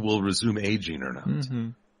still will resume aging or not. Mm-hmm.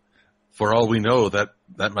 For all we know, that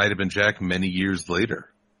might have been Jack many years later.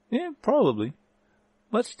 Yeah, probably.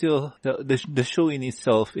 But still, the show in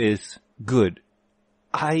itself is good.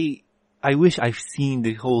 I wish I've seen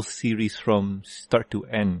the whole series from start to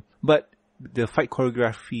end. But the fight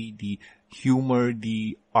choreography, the humor,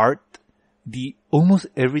 the art, almost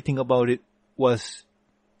everything about it was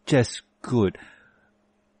just good.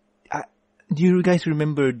 Do you guys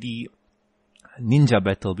remember the ninja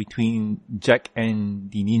battle between Jack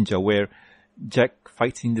and the ninja, where Jack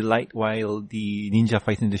fights in the light while the ninja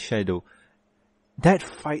fights in the shadow? That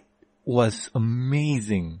fight was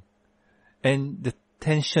amazing. And the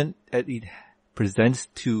tension that it presents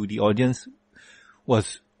to the audience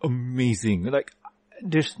was amazing. Like,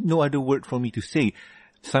 there's no other word for me to say.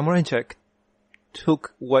 Samurai Jack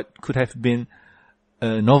took what could have been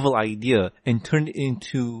a novel idea and turned it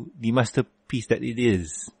into the masterpiece that it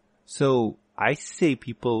is. So I say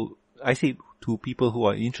to people who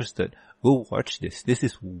are interested, go watch this. This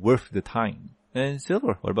is worth the time. And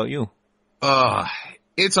Silver, what about you?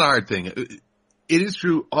 It's a hard thing. It is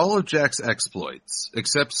true, all of Jack's exploits,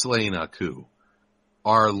 except slaying Aku,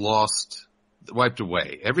 are lost, wiped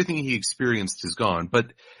away. Everything he experienced is gone,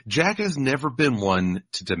 but Jack has never been one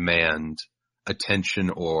to demand attention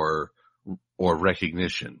or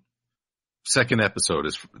recognition. Second episode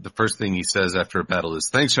is the first thing he says after a battle is,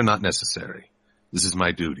 "Thanks are not necessary. This is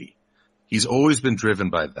my duty." He's always been driven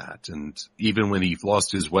by that, and even when he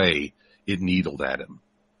lost his way, it needled at him.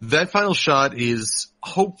 That final shot is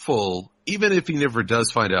hopeful, even if he never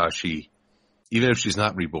does find Ashi, even if she's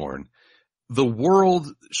not reborn. The world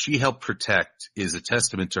she helped protect is a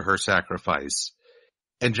testament to her sacrifice,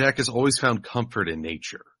 and Jack has always found comfort in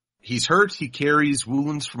nature. He's hurt, he carries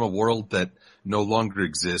wounds from a world that no longer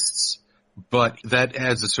exists, but that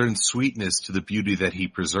adds a certain sweetness to the beauty that he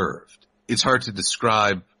preserved. It's hard to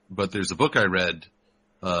describe, but there's a book I read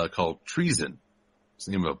called Treason. It's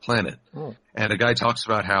the name of a planet. Oh. And a guy talks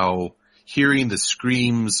about how hearing the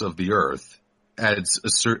screams of the earth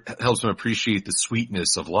helps him appreciate the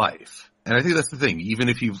sweetness of life. And I think that's the thing. Even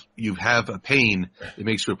if you have a pain, it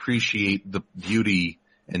makes you appreciate the beauty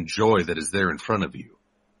and joy that is there in front of you.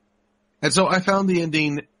 And so I found the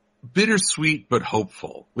ending bittersweet but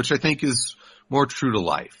hopeful, which I think is more true to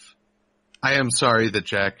life. I am sorry that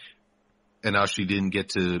Jack and Ashi didn't get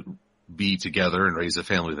to be together and raise a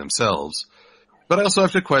family themselves. But I also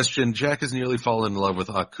have to question, Jack has nearly fallen in love with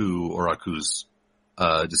Aku or Aku's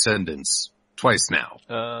descendants twice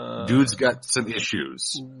now. Dude's got some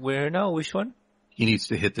issues. Where now? Which one? He needs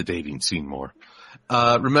to hit the dating scene more.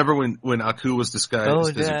 Remember when Aku was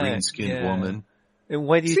disguised as a green-skinned woman? And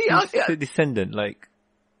why do you choose a descendant? Like,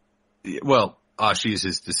 well, Ashi is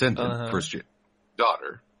his descendant, first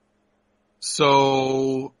daughter.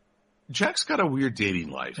 So Jack's got a weird dating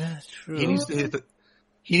life. That's true. He needs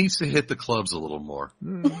to hit the clubs a little more.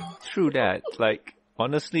 True that. Like,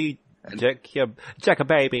 honestly, Jack,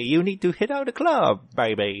 baby, you need to hit out the club,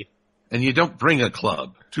 baby. And you don't bring a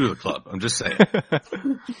club to the club. I'm just saying.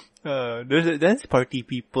 There's a dance party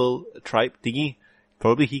people tribe thingy.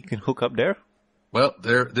 Probably he can hook up there. Well,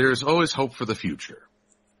 there's always hope for the future.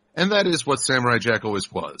 And that is what Samurai Jack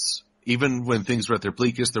always was. Even when things were at their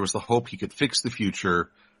bleakest, there was the hope he could fix the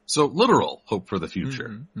future. So literal hope for the future.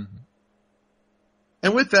 Mm-hmm.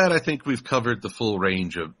 And with that, I think we've covered the full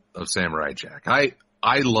range of Samurai Jack. I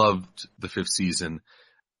loved the 5th season.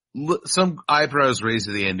 Some eyebrows raised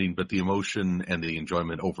at the ending, but the emotion and the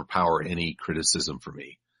enjoyment overpower any criticism for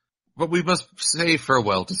me. But we must say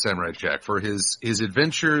farewell to Samurai Jack, for his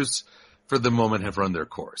adventures for the moment have run their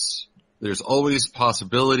course. There's always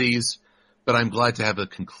possibilities, but I'm glad to have a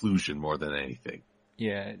conclusion more than anything.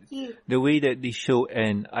 Yeah. The way that the show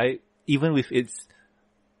ends, even with its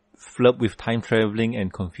flub with time traveling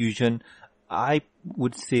and confusion, I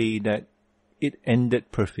would say that it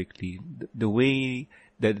ended perfectly. The way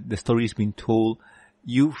that the story's been told,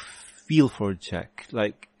 you feel for Jack.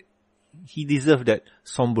 Like, he deserved that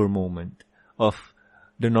somber moment of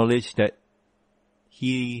the knowledge that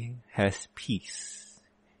he has peace.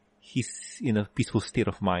 He's in a peaceful state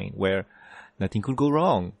of mind where nothing could go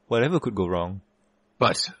wrong. Whatever could go wrong.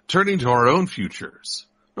 But turning to our own futures,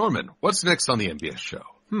 Norman, what's next on the MBS show?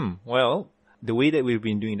 Well, the way that we've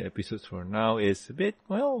been doing the episodes for now is a bit,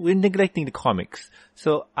 we're neglecting the comics.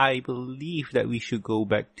 So I believe that we should go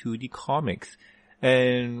back to the comics.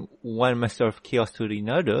 And one master of chaos to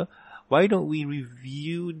another, why don't we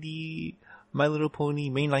review the My Little Pony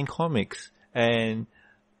mainline comics? And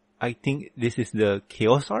I think this is the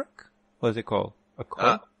Chaos arc? What's it called?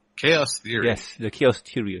 Chaos Theory. Yes, the Chaos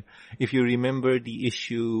Theory. If you remember the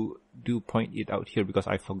issue, do point it out here because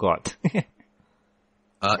I forgot.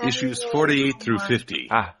 Issues 48 through 50.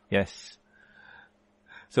 Yes.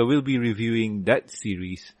 So we'll be reviewing that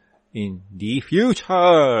series in the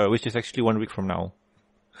future, which is actually 1 week from now.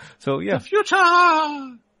 So yeah. The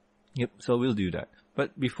future! Yep, so we'll do that.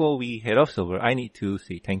 But before we head off, Silver, I need to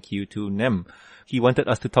say thank you to Nem. He wanted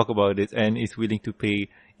us to talk about it and is willing to pay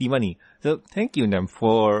the money. So thank you, Nem,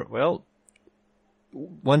 for,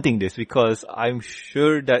 wanting this, because I'm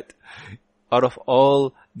sure that out of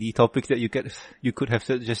all the topics that you could have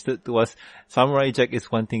suggested to us, Samurai Jack is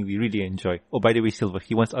one thing we really enjoy. Oh, by the way, Silver,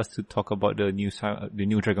 he wants us to talk about the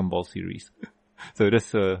new Dragon Ball series. So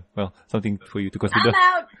that's, something for you to consider. I'm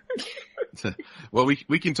out! Well,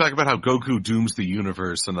 we can talk about how Goku dooms the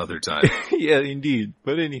universe another time. Yeah, indeed.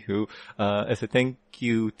 But anywho, as a thank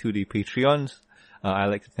you to the Patreons, I'd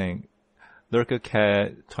like to thank Lurker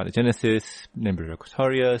Cat, Twilight Genesis, Nimber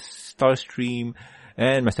Aquarius, Starstream,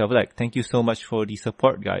 and myself. Thank you so much for the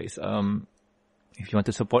support, guys. If you want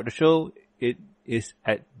to support the show, it is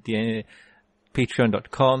at the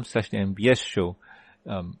patreon.com/the MBS show.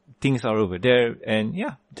 Things are over there, and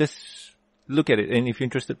yeah, just look at it. And if you're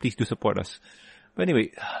interested, please do support us. But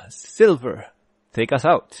anyway, Silver, take us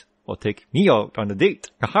out, or take me out on a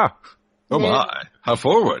date. Haha. Oh my, how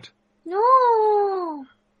forward. No.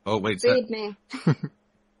 Oh wait, Feed me.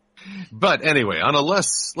 But anyway, on a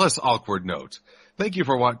less awkward note, thank you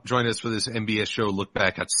for joining us for this MBS show look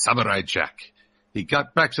back at Samurai Jack. He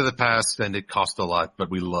got back to the past and it cost a lot, but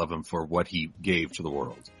we love him for what he gave to the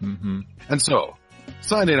world. Mm-hmm. And so,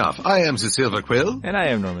 signing off, I am Silver-Quill. And I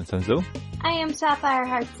am Norman Sanzo. I am Sapphire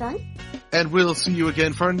Heartsun. And we'll see you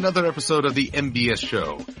again for another episode of the MBS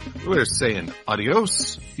show. We're saying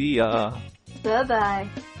adios. See ya. Bye-bye.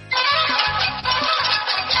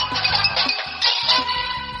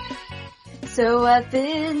 So I've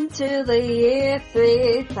been to the year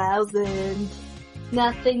 3000.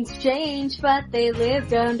 Nothing's changed, but they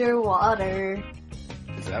lived underwater.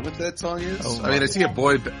 Is that what that song is? Oh, I mean, I see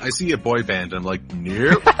a boy band. I'm like,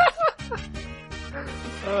 nope.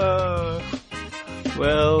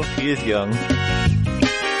 Well, he is young.